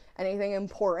 anything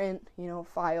important,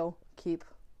 keep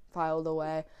filed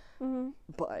away. Mm-hmm.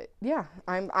 But, yeah,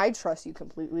 I trust you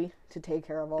completely to take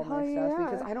care of all my stuff.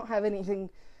 Because I don't have anything,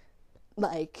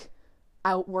 like,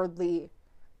 outwardly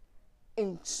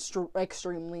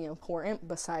extremely important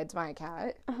besides my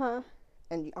cat.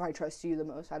 And I trust you the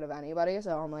most out of anybody,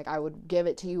 so I'm like, I would give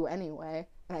it to you anyway.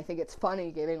 And I think it's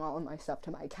funny giving all of my stuff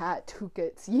to my cat who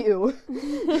gets you.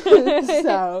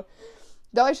 So,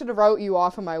 though I should have wrote you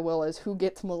off of my will as who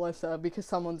gets Melissa, because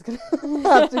someone's gonna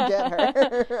have to get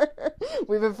her.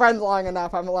 We've been friends long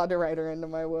enough, I'm allowed to write her into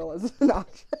my will as an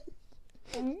option.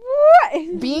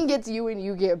 What? Bean gets you and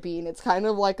you get Bean. It's kind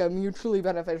of like a mutually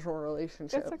beneficial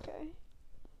relationship. It's okay.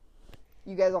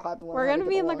 You guys will have to learn. We're gonna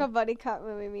be in like a buddy cop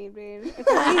movie, me and Bean. It's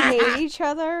like we hate each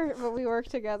other, but we work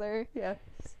together. Yeah.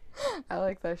 I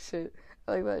like that shit.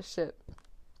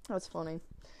 That's funny.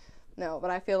 No,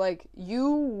 but I feel like you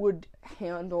would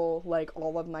handle, like,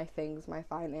 all of my things, my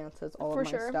finances, all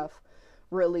of my stuff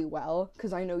really well.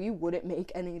 Because I know you wouldn't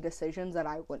make any decisions that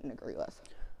I wouldn't agree with.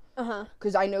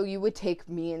 Because I know you would take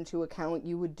me into account.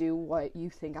 You would do what you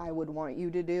think I would want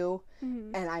you to do.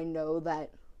 Mm-hmm. And I know that,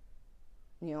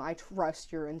 I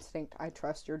trust your instinct. I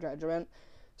trust your judgment.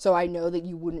 So I know that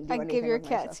you wouldn't do anything. I'd give your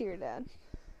cat to your dad.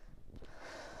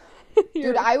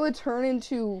 Dude, I would turn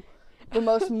into the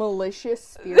most malicious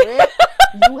spirit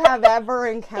you have ever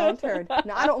encountered.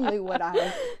 Not only would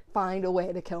I find a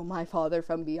way to kill my father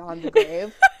from beyond the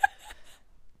grave,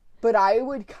 but I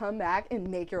would come back and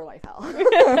make your life hell. And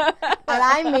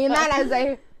I mean that as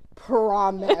a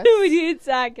promise. What are you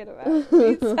talking about? What are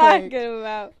you talking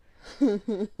about?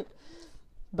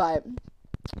 But,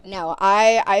 no,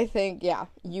 I think, yeah,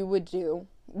 you would do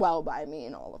well by me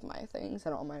and all of my things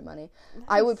and all my money. Nice.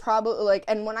 I would probably,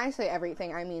 and when I say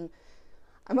everything, I mean,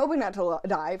 I'm hoping not to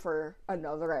die for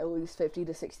another at least 50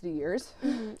 to 60 years.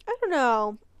 I don't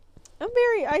know.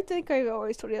 I think I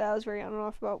always told you that I was very on and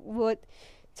off about what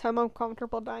time I'm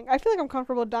comfortable dying. I feel like I'm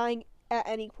comfortable dying at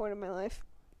any point in my life.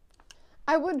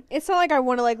 I would. It's not like I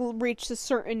want to, like, reach a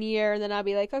certain year and then I'll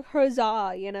be like, oh,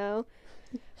 huzzah, you know?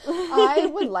 I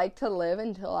would like to live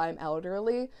until I'm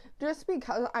elderly just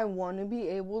because I want to be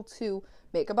able to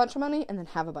make a bunch of money and then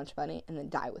have a bunch of money and then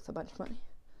die with a bunch of money.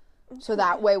 So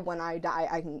that way when I die,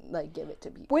 I can, like, give it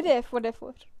to people. What if?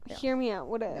 Yeah. Hear me out.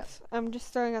 What if? Yeah. I'm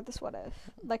just throwing out this what if.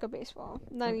 Like a baseball.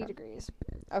 90 degrees.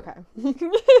 Okay.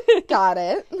 Got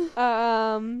it.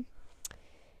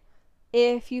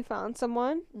 If you found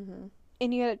someone Mm-hmm.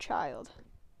 and you had a child.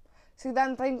 See,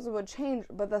 then things would change.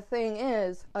 But the thing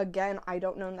is, again, I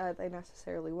don't know that they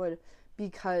necessarily would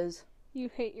because... You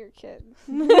hate your kid.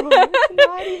 Not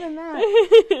even that.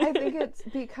 I think it's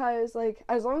because, like,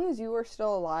 as long as you are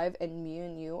still alive and me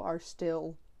and you are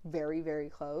still very, very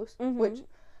close, which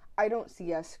I don't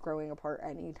see us growing apart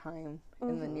anytime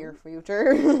in the near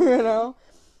future, you know?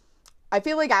 I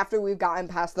feel like after we've gotten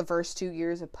past the first 2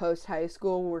 years of post-high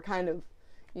school, we're kind of,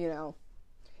 you know,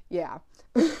 yeah.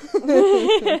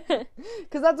 Because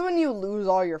that's when you lose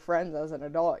all your friends as an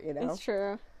adult, you know? That's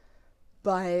true.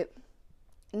 But...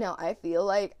 no, I feel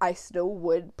like I still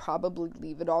would probably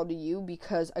leave it all to you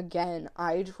because, again,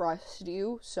 I trust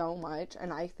you so much,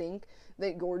 and I think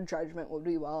that your judgment would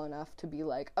be well enough to be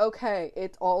like, okay,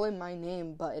 it's all in my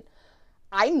name, but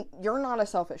you're not a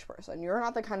selfish person. You're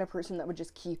not the kind of person that would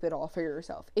just keep it all for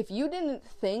yourself. If you didn't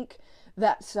think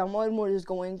that someone was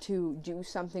going to do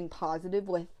something positive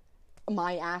with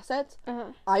my assets,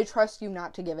 I trust you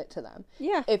not to give it to them.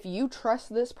 Yeah. If you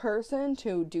trust this person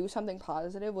to do something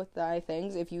positive with thy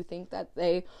things, if you think that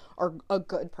they are a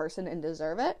good person and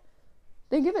deserve it,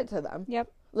 then give it to them.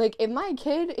 Yep. Like, if my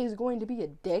kid is going to be a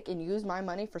dick and use my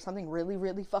money for something really,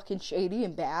 really fucking shady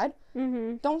and bad,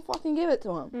 don't fucking give it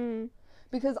to him.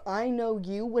 Because I know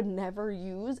you would never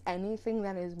use anything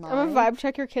that is mine. I'm gonna vibe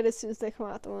check your kid as soon as they come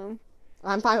out the womb.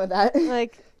 I'm fine with that.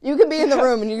 Like, you can be in the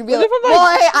room and you can be like,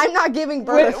 boy, I'm not giving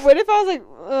birth. What if I was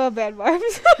like, bad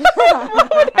vibes?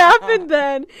 What would happen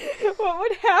then? What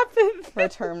would happen then?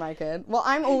 Return my kid. Well,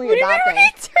 I'm only What adopting. do you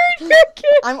mean return your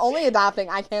kid? I'm only adopting.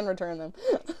 I can return them.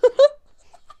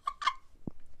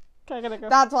 Okay, I gotta go.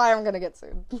 That's why I'm gonna get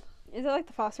sued. Is it like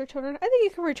the foster children? I think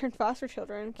you can return foster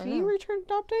children. Can you return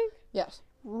adopting? Yes.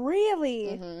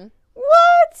 Really? Mm-hmm.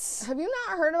 What? Have you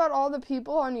not heard about all the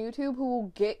people on YouTube who will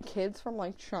get kids from,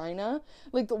 like, China?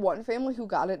 Like, the one family who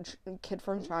got a kid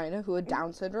from China who had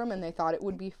Down syndrome and they thought it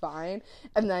would be fine.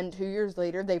 And then 2 years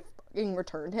later, they fucking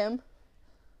returned him.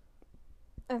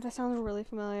 That sounds really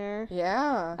familiar.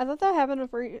 Yeah. I thought that happened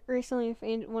recently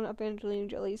with one of Angelina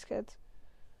Jolie's kids.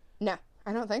 No,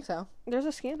 I don't think so. There's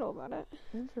a scandal about it.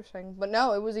 Interesting. But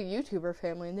no, it was a YouTuber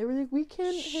family, and they were like, we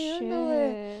can't handle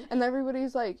it. And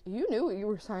everybody's like, you knew what you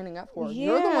were signing up for. Yeah.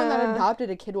 You're the one that adopted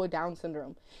a kid with Down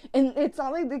syndrome. And it's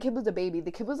not like the kid was a baby.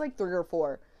 The kid was like 3 or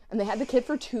 4. And they had the kid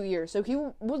for 2 years. So he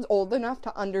was old enough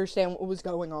to understand what was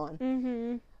going on.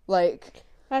 Mm-hmm. Like.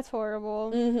 That's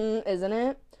horrible. Mm-hmm, isn't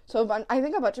it? So I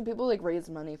think a bunch of people, like, raised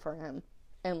money for him.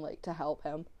 And, like, to help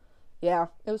him. Yeah,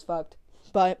 it was fucked.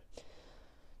 But...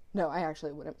 no, I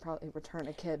actually wouldn't probably return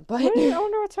a kid, but... I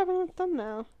wonder what's happening with them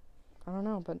now. I don't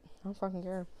know, but I don't fucking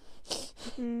care.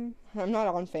 I'm not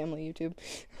on family YouTube.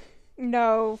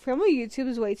 No, family YouTube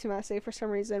is way too messy for some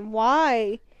reason.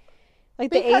 Why?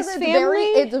 Like, because the Ace family?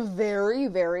 It's very,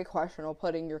 very questionable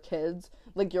putting your kids,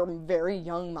 like, your very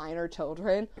young minor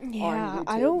children on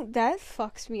YouTube. That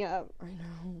fucks me up. I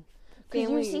know. Because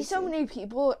you see so many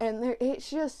people, and it's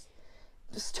just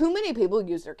too many people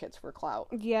use their kids for clout.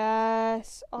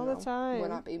 Yes, all the time. Would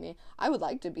not be me. I would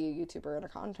like to be a YouTuber and a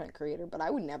content creator, but I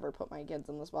would never put my kids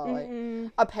in the spotlight.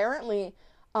 Apparently,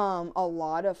 a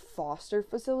lot of foster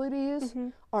facilities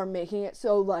are making it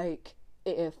so, like,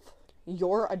 if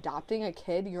you're adopting a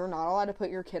kid, you're not allowed to put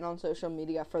your kid on social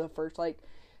media for the first, like,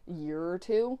 year or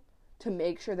two to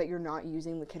make sure that you're not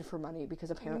using the kid for money,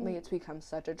 because apparently it's become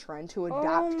such a trend to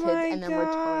adopt kids and then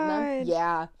return them.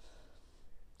 Yeah.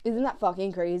 Isn't that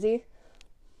fucking crazy?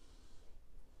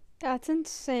 That's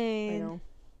insane. I know.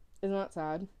 Isn't that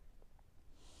sad?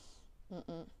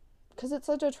 Because it's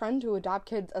such a trend to adopt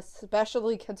kids,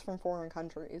 especially kids from foreign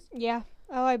countries. Yeah.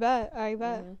 Oh, I bet.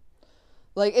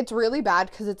 Like, it's really bad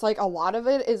because it's, like, a lot of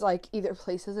it is, like, either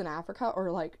places in Africa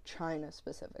or, like, China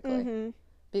specifically.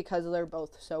 Because they're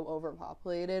both so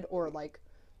overpopulated or, like,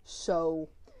 so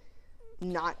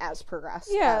not as progressed.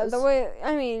 Yeah, the way,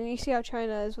 I mean, you see how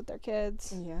China is with their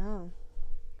kids. Yeah.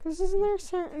 Because isn't there a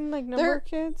certain, like, number of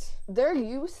kids? There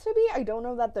used to be. I don't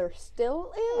know that there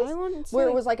still is. Where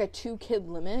it was, like, a 2-kid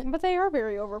limit. But they are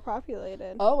very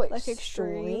overpopulated. Oh, like,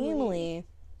 extremely.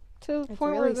 To the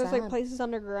point where there's, like, places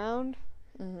underground.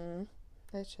 Mm-hmm.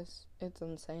 It's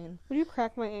insane. Would you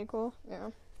crack my ankle? Yeah.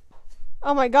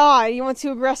 Oh, my God. You went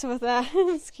too aggressive with that.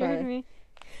 It scared me.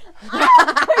 Oh,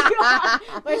 my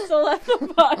God. My soul left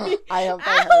the body. I hope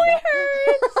that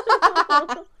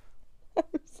hurts.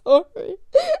 I'm sorry.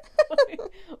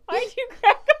 Why'd you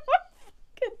crack my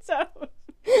fucking toes?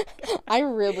 I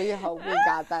really hope we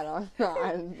got that on.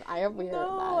 I hope we heard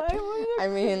that. I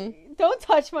mean, don't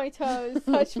touch my toes.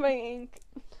 Touch my ink.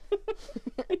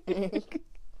 Ink.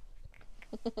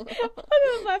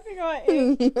 I'm laughing at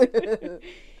ink.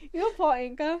 You know Paul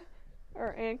Anka?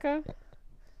 Or Anka?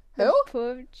 Who?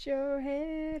 Put your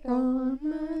head on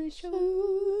my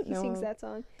shoulder. He sings that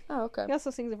song. Oh, okay. He also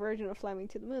sings a version of Fly Me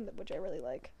to the Moon, which I really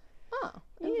like. Oh,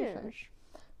 interesting.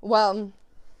 Yeah. Well,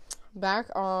 back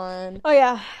on... Oh,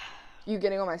 yeah. You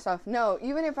getting all my stuff. No,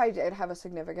 even if I did have a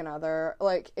significant other,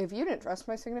 like, if you didn't trust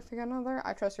my significant other,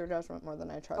 I trust your judgment more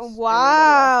than I trust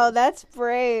Wow, that's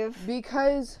brave.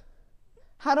 Because...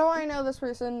 how do I know this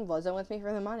person wasn't with me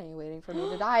for the money, waiting for me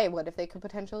to die? What if they could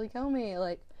potentially kill me?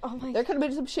 Like, there could have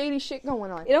been some shady shit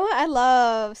going on. You know what? I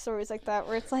love stories like that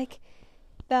where it's like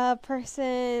the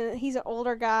person, he's an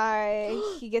older guy,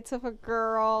 he gets with a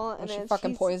girl, and she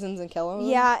fucking poisons and kills him.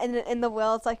 Yeah, and in the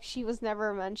will, it's like she was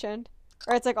never mentioned,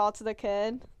 or it's like all to the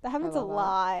kid. That happens a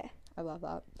lot. I love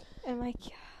that. And like,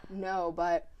 yeah. No,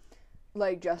 but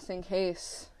like just in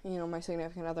case, you know, my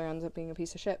significant other ends up being a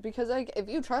piece of shit, because like if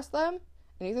you trust them.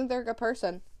 And you think they're a good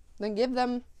person, then give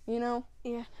them, you know,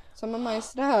 some of my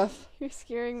stuff. You're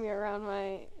scaring me around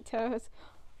my toes.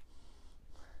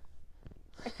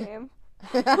 I am.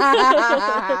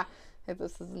 If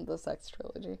this isn't the sex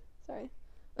trilogy. Sorry.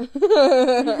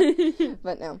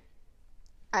 But no.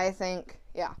 I think,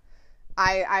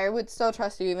 I would still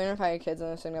trust you even if I had kids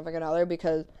and a significant other,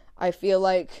 because I feel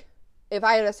like if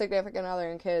I had a significant other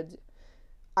and kids,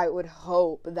 I would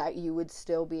hope that you would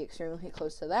still be extremely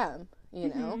close to them. You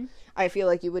know, I feel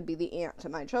like you would be the aunt to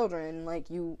my children. Like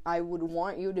I would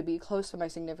want you to be close to my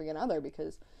significant other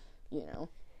because, you know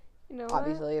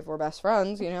obviously if we're best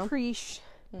friends, you know. Preach.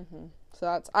 So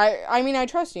that's, I mean, I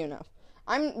trust you enough.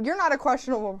 You're not a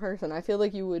questionable person. I feel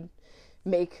like you would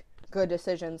make good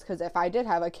decisions, because if I did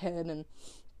have a kid and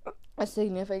a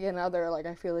significant other, like,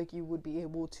 I feel like you would be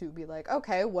able to be like,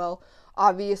 okay, well,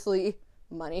 obviously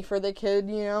money for the kid,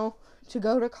 you know, to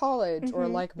go to college, or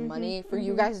like money for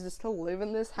you guys just to live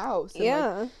in this house. And,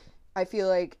 like, I feel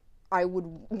like I would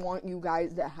want you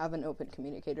guys to have an open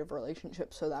communicative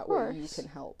relationship, so that way you can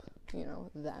help, you know,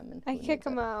 them. And I kick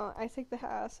them out. I take the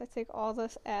house. I take all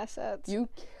those assets.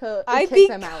 I kick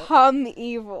them out. I become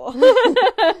evil.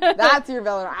 That's your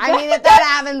villain. I mean, if that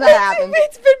happens, that happens.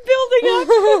 It's been building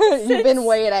up. You've been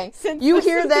waiting. You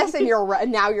hear this, and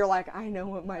now you're like, I know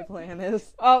what my plan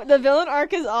is. Oh, the villain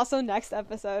arc is also next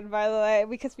episode, by the way,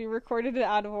 because we recorded it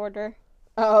out of order.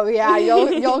 Oh yeah,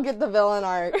 you'll get the villain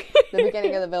arc, the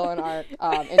beginning of the villain arc,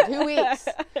 in 2 weeks.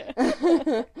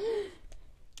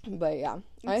 But yeah,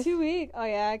 2 weeks. Oh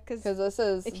yeah, because this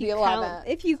is the 11th.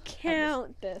 If you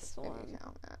count this one,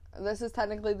 this is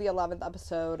technically the 11th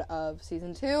episode of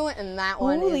season 2, and that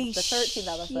one is the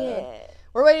 13th episode.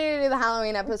 We're waiting to do the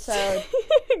Halloween episode.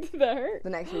 Did that hurt? The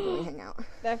next week when we hang out.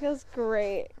 That feels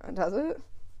great. Does it?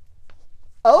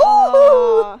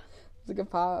 Oh, it's a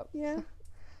good pop. Yeah.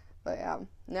 But yeah,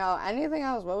 no, anything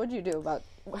else? What would you do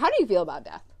how do you feel about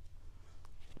death?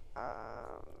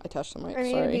 I touched the mic, I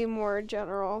need to be more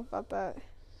general about that.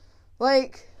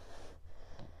 Like,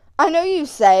 I know you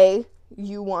say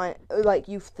you want, like,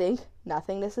 you think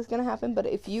nothingness is going to happen, but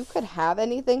if you could have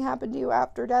anything happen to you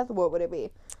after death, what would it be?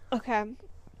 Okay.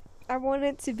 I want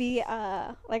it to be,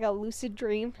 like a lucid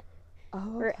dream. Oh,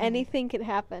 where anything can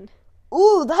happen.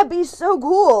 Ooh, that'd be so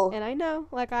cool. And I know.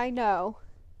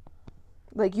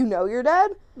 Like, you know you're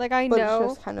dead? Like, I but know. But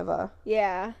it's just kind of a...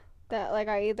 Yeah. That, like,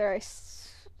 I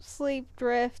sleep,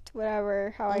 drift,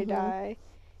 whatever, how I die.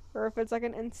 Or if it's, like,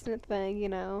 an instant thing, you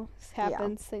know.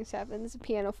 Things happen. The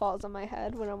piano falls on my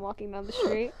head when I'm walking down the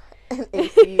street. An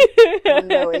AC.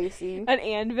 No AC. An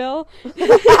anvil.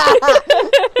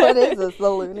 What is this? The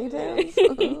Looney Tunes?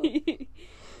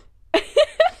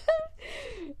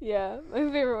 Yeah. My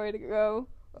favorite way to go.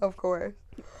 Of course.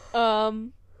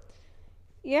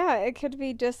 Yeah, it could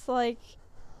be just like...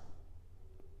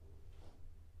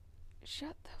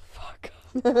 Shut the fuck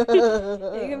up.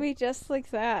 It could be just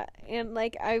like that. And,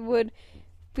 like, I would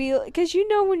be... Because you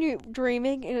know when you're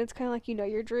dreaming, and it's kind of like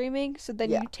you're dreaming, so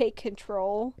then you take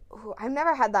control. Ooh, I've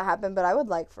never had that happen, but I would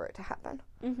like for it to happen.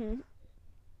 Mm-hmm.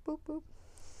 Boop, boop.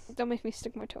 Don't make me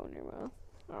stick my toe in your mouth.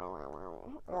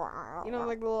 You know,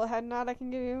 like the little head nod I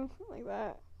can give you? Like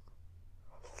that.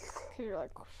 Because you're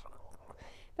like...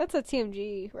 That's a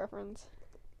TMG reference.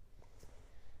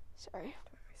 Sorry.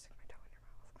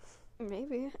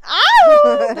 Maybe.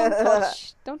 Ow!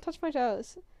 Don't touch my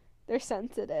toes. They're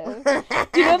sensitive.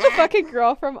 Do you know the fucking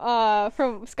girl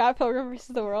from Scott Pilgrim vs.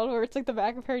 the World where it's like the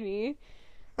back of her knee?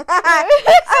 Bye.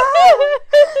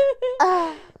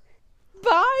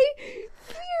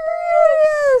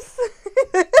 Furious.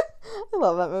 I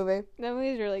love that movie. That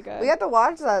movie's really good. We have to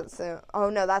watch that soon. Oh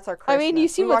no, that's our Christmas. I mean, you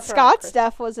see what Scott's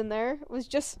stuff was in there. It was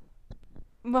just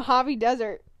Mojave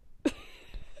Desert.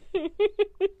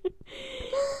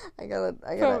 I got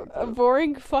a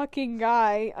boring fucking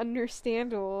guy.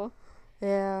 Understandable.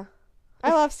 Yeah.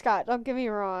 I love Scott, don't get me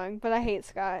wrong, but I hate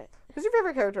Scott. Who's your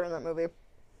favorite character in that movie?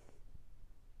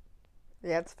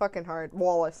 Yeah, it's fucking hard.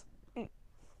 Wallace.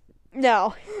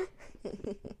 No.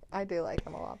 I do like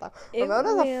him a lot, though.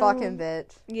 Ramona's a fucking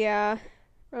bitch. Yeah.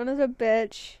 Ramona's a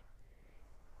bitch.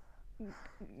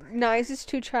 Nice is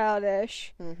too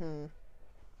childish. Mm-hmm.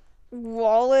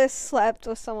 Wallace slept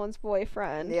with someone's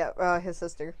boyfriend. Yeah, his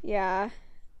sister. Yeah.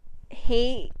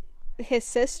 Hate his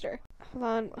sister.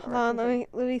 Hold on,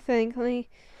 let me think. Let me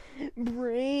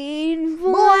brain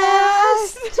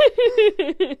blast.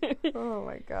 Oh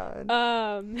my god.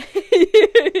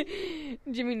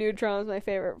 Jimmy Neutron is my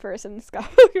favorite person. Scott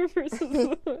Pilgrim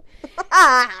vs.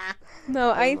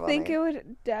 No, I think it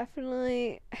would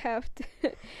definitely have to.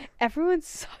 Everyone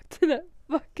sucked in that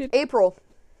fucking. April.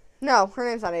 No, her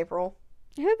name's not April.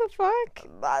 Who the fuck?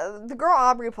 The girl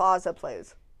Aubrey Plaza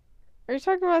plays. Are you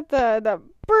talking about the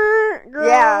girl?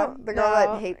 Yeah, the girl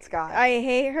that hates Scott. I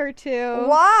hate her too.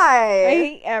 Why? I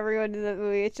hate everyone in that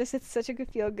movie. It's such a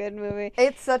feel good movie.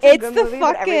 It's such a good movie,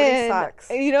 but everybody sucks.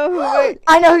 You know who?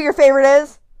 I know who your favorite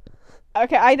is.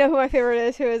 Okay, I know who my favorite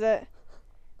is. Who is it?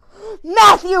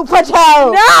 Matthew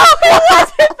Patel! No, he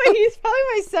wasn't, but he's probably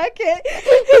my second.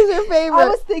 Who's your favorite? I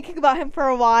was thinking about him for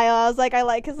a while. I was like, I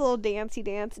like his little dancey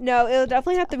dance. No, it'll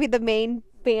definitely have to be the main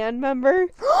band member.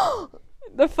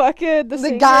 The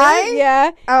singer. Guy?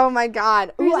 Yeah. Oh my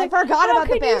god. Ooh, I forgot about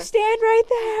the band. You stand right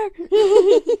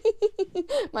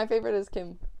there. My favorite is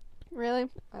Kim. Really?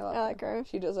 I like her.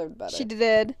 She deserved better. She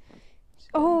did.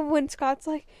 Oh, when Scott's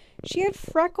like, she had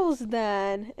freckles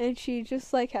then, and she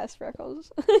just like has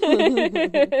freckles. That's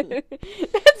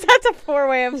a poor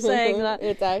way of saying that.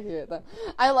 It's accurate though.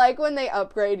 I like when they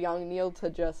upgrade young Neil to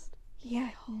just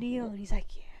Neil, and he's like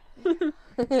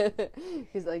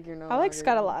he's like, you're no. I like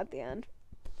Scott a lot at the end.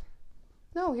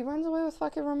 No, he runs away with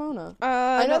fucking Ramona.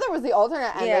 I know there was the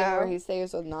alternate ending where he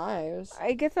stays with Knives.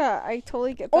 I get that. I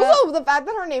totally get that. Also, the fact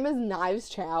that her name is Knives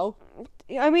Chow.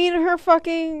 I mean, her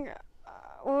fucking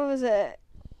what was it?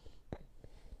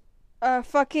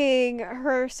 Fucking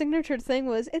her signature thing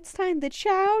was, "It's time to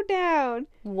chow down."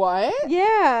 What?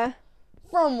 Yeah.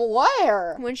 From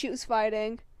where? When she was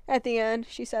fighting at the end,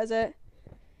 she says it.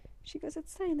 She goes,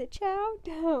 "It's time to chow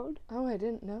down." Oh, I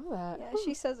didn't know that. Yeah,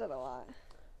 she says it a lot.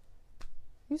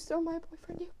 You stole my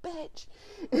boyfriend, you bitch.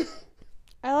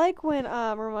 I like when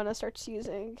Ramona starts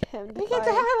using him to He gets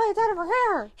the highlights out of her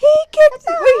hair. He punched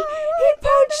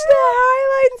the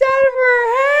highlights out of her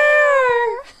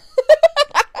hair.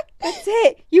 That's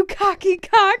it. You cocky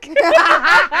cock.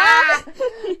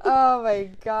 Oh my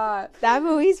god. That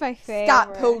movie's my favorite.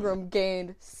 Scott Pilgrim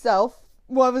gained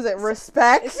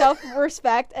respect?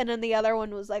 Self-respect, and then the other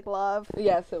one was like love.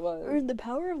 Yes, it was. Or the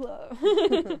power of love.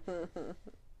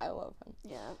 I love him.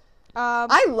 Yeah.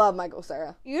 I love Michael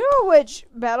Cera. You know which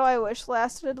battle I wish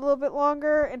lasted a little bit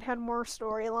longer and had more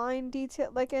storyline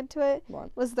detail into it?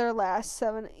 What? Was their last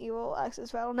 7 Evil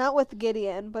Axis battle. Not with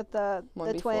Gideon, but the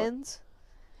twins.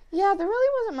 Yeah, there really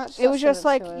wasn't much. It was just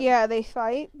like, yeah, they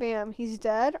fight. Bam, he's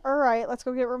dead. All right, let's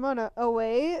go get Ramona. Oh,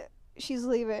 wait. She's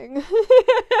leaving.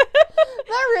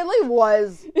 That really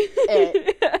was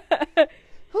it.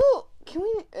 Who...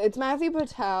 It's Matthew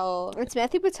Patel. It's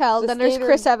Matthew Patel. Then there's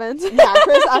Chris Evans. Yeah,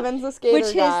 Chris Evans, the skater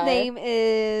Which guy. his name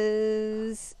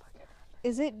is...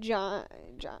 Is it John?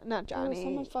 Not Johnny. Oh,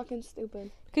 someone fucking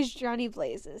stupid. Because Johnny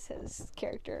Blaze is his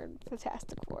character in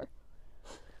Fantastic Four.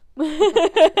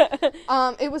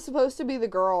 It was supposed to be the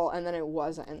girl, and then it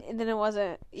wasn't. And then it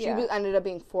wasn't. Yeah. She ended up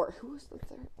being 4. Who was the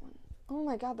third one? Oh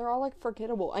my god, they're all like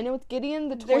forgettable. I know it's Gideon,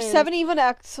 the twins. There's 7 even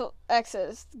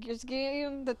X's. There's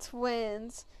Gideon, the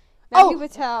twins. Matthew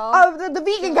Patel. Oh, the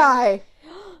vegan guy.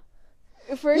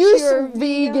 First you're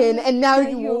vegan, and now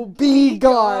you will be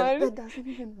gone. That doesn't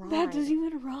even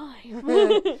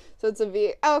rhyme. So it's a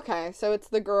V. Okay, so it's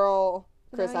the girl,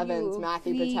 Chris Evans,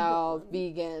 Matthew Patel,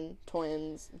 vegan,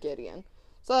 twins, Gideon.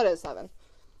 So that is 7.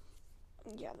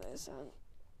 Yeah, that is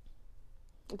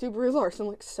Dude, Brie Larson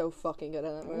looks so fucking good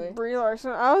in that movie. Brie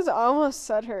Larson. I was almost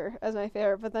said her as my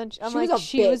favorite, but then I'm like,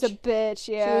 she was a bitch.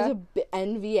 Yeah. She was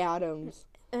Envy Adams.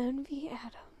 Envy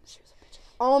Adams. She was a bitch.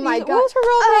 Oh my god. What was her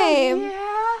real name?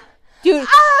 Yeah. Dude,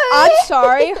 I'm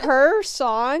sorry. Her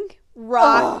song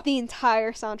rocked the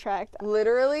entire soundtrack.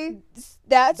 Literally,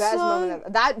 That best song. moment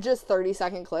of, that just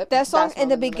 30-second clip. That song best in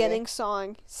the moment of beginning movie.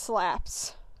 song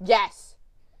slaps. Yes.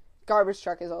 Garbage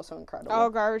Truck is also incredible. Oh,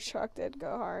 Garbage Truck did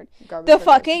go hard. Garbage The Truck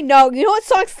fucking no, you know what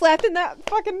song slapped in that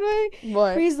fucking movie?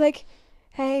 What? Where he's like,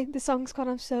 "Hey, the song's called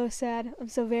I'm So Sad. I'm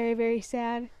so very, very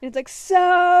sad." And it's like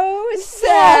so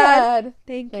sad.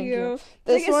 Thank you.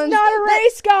 This Like, it's one's not a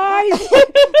race, guys.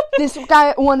 This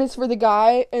one is for the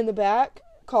guy in the back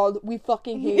called "We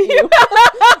Fucking Hate You."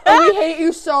 And we hate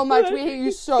you so much. We hate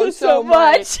you so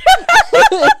much.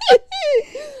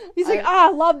 He's like, I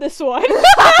love this one.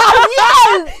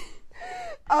 Yes.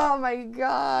 Oh my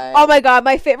god. Oh my god,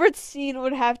 my favorite scene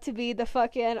would have to be the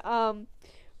fucking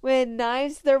when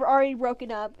Knives, they're already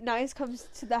broken up. Knives comes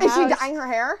to the house. Is she dyeing her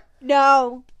hair?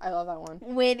 No. I love that one.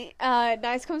 When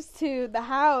Knives comes to the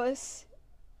house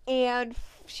and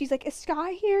she's like, "Is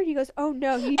Sky here?" He goes, "Oh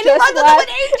no, he just left." And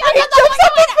he jumps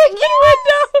out the fucking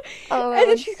window. Oh, And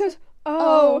then she goes,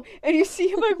 "Oh," and you see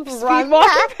him like Run speed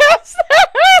walking past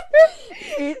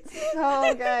It's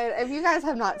so good. If you guys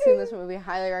have not seen this movie,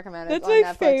 highly recommend it. That's It's on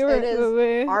my Netflix. favorite It is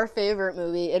movie. our favorite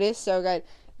movie. It is so good.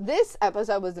 This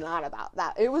episode was not about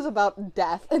that. It was about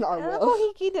death and our Oh, will.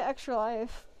 he gained an extra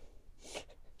life.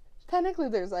 Technically,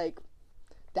 there's like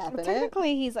death in it.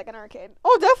 Technically, he's like an arcade.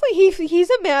 Oh, definitely, he's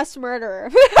a mass murderer.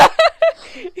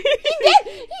 He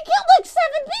killed like 7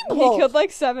 people. He killed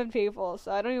like 7 people,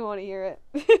 so I don't even want to hear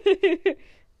it.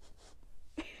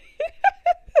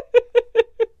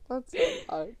 That's so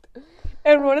fucked.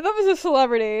 And one of them is a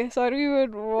celebrity, so I don't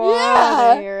even want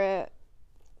Yeah. to hear it.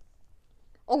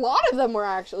 A lot of them were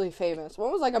actually famous.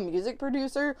 One was like a music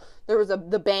producer. There was the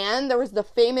band. There was the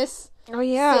famous Oh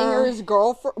yeah, singer's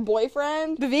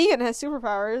boyfriend. The vegan has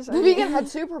superpowers. The vegan had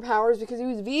superpowers because he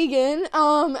was vegan.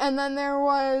 And then there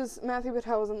was Matthew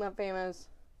Patel wasn't that famous.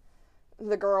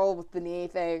 The girl with the knee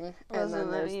thing, and then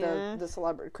there's the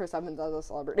celebrity. Chris Evans as a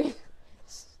celebrity.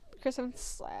 Chris Evans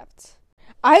slapped.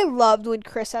 I loved when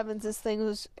Chris Evans' thing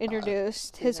was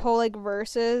introduced. His whole like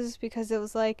verses, because it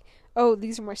was like, "Oh,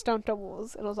 these are my stunt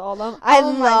doubles," and it was all of them.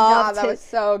 Oh my god, that was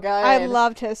so good. I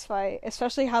loved his fight,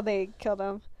 especially how they killed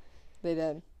him. They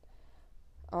did.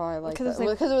 Oh, I like that. Because it was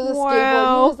like, because it was a wow.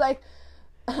 skateboard. He was like,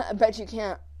 "I bet you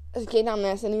can't skate down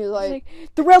this," and he was like,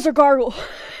 "The rails are gargle."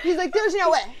 he's like, "There's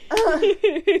no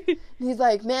way." He's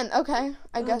like, "Man, okay,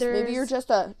 I guess maybe you're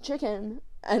just a chicken,"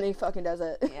 and he fucking does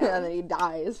it, Yeah. and then he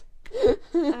dies.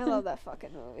 I love that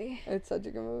fucking movie. It's such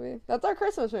a good movie. That's our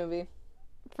Christmas movie.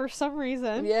 For some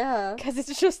reason. Yeah. Because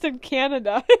it's just in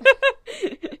Canada.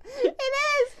 It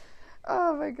is.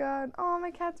 Oh my god. Oh, my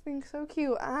cat's being so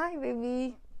cute. Hi,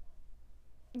 baby.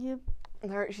 Yep.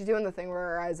 She's doing the thing where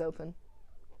her eyes open.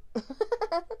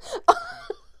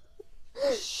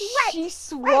 She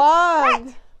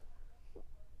swung.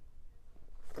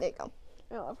 There you go.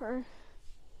 I love her.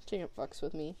 She fucks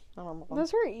with me.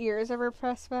 Does her ears ever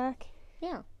press back?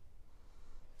 Yeah.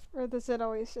 Or does it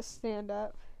always just stand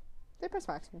up? They press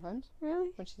back sometimes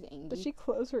Really? when she's angry. Does she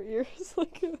close her ears?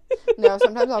 Like No,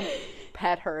 sometimes I'll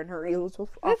pet her and her ears will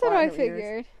That's what I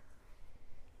figured.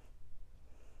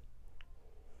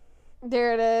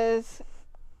 There it is.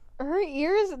 Her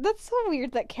ears, that's so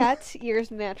weird that cats' ears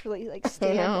naturally like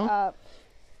stand up.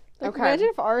 Like, Okay. imagine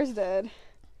if ours did.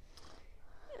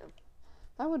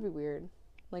 That would be weird.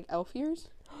 Like elf ears?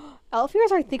 Elf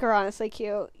ears, I think, are honestly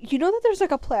cute. You know that there's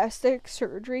like a plastic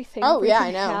surgery thing Oh, where yeah,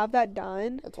 you can I know. have that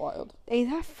done? It's wild. Ain't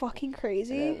that fucking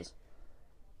crazy? It is.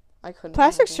 I couldn't.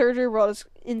 Plastic imagine. surgery world is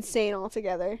insane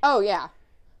altogether. Oh, yeah.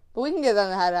 But we can get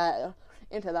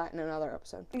into that in another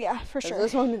episode. Yeah, for 'Cause sure.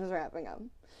 This one is wrapping up.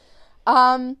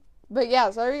 But yeah,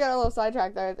 sorry we got a little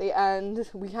sidetracked there at the end.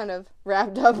 We kind of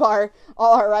wrapped up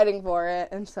all our writing for it,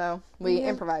 and so we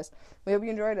improvised. We hope you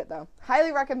enjoyed it, though.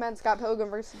 Highly recommend Scott Pilgrim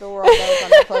vs. the World. That was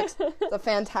on Netflix. It's a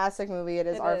fantastic movie. It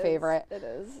is our favorite. It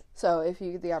is. So if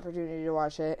you get the opportunity to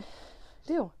watch it,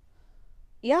 do.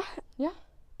 Yeah. Yeah.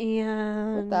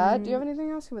 And With that, do you have anything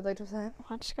else you would like to say?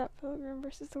 watch Scott Pilgrim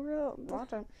versus the World.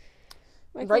 Watch it.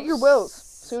 Michael Write your wills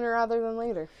sooner rather than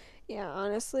later. Yeah,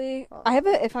 honestly, I have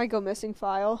a if I go missing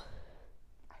file.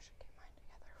 I should get mine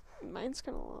together. Mine's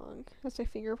kind of long. Has my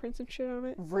fingerprints and shit on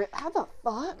it. How the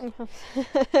fuck?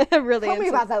 Really? Tell me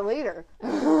about that later.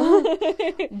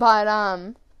 But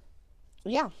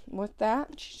yeah. With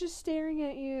that, She's just staring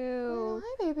at you.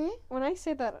 hi, baby. When I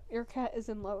say that, your cat is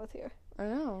in love with you. I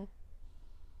know.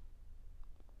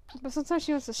 But sometimes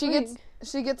she wants to She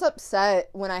swing. gets upset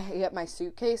when I get my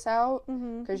suitcase out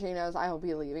Mm-hmm. because she knows I will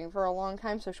be leaving for a long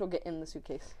time, so she'll get in the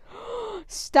suitcase.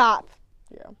 Stop.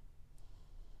 Yeah.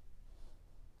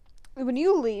 When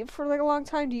you leave for like a long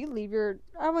time, do you leave your?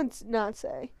 I would not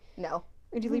say. No.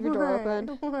 Do you leave your door open?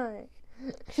 Why?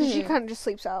 She kind of just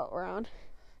sleeps out around.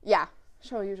 Yeah.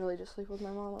 She'll usually just sleep with my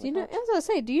mom on Do you the know? I couch. was gonna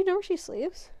say, do you know where she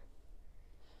sleeps?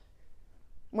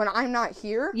 When I'm not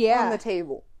here, Yeah. on the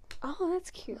table. Oh, that's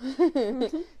cute.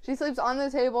 She sleeps on the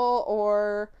table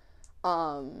or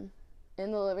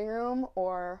in the living room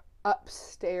or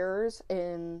upstairs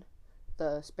in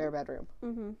the spare bedroom.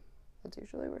 Mm-hmm. That's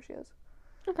usually where she is.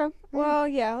 Okay. Well,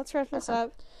 yeah. Let's wrap this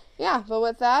up. Yeah, but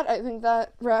with that, I think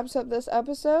that wraps up this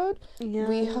episode. Yeah.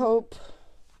 We hope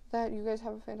that you guys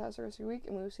have a fantastic rest of your week,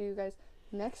 and we will see you guys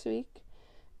next week.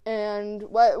 And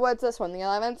what's this one? The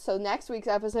 11th? So next week's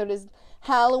episode is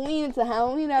Halloween. It's a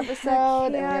Halloween episode,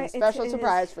 and we have a special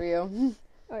surprise for you.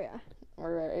 Oh yeah.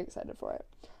 We're very excited for it.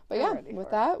 But I'm yeah, ready with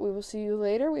for that, we will see you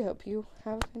later. We hope you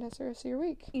have a fantastic rest of your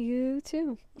week. You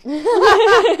too.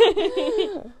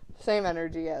 Same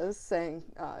energy as saying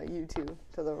you too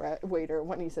to the waiter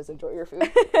when he says enjoy your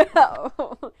food.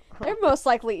 Oh, they're most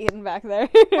likely eating back there.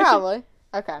 Probably.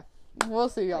 Okay. We'll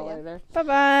see y'all later.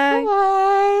 Bye-bye.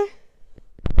 Bye.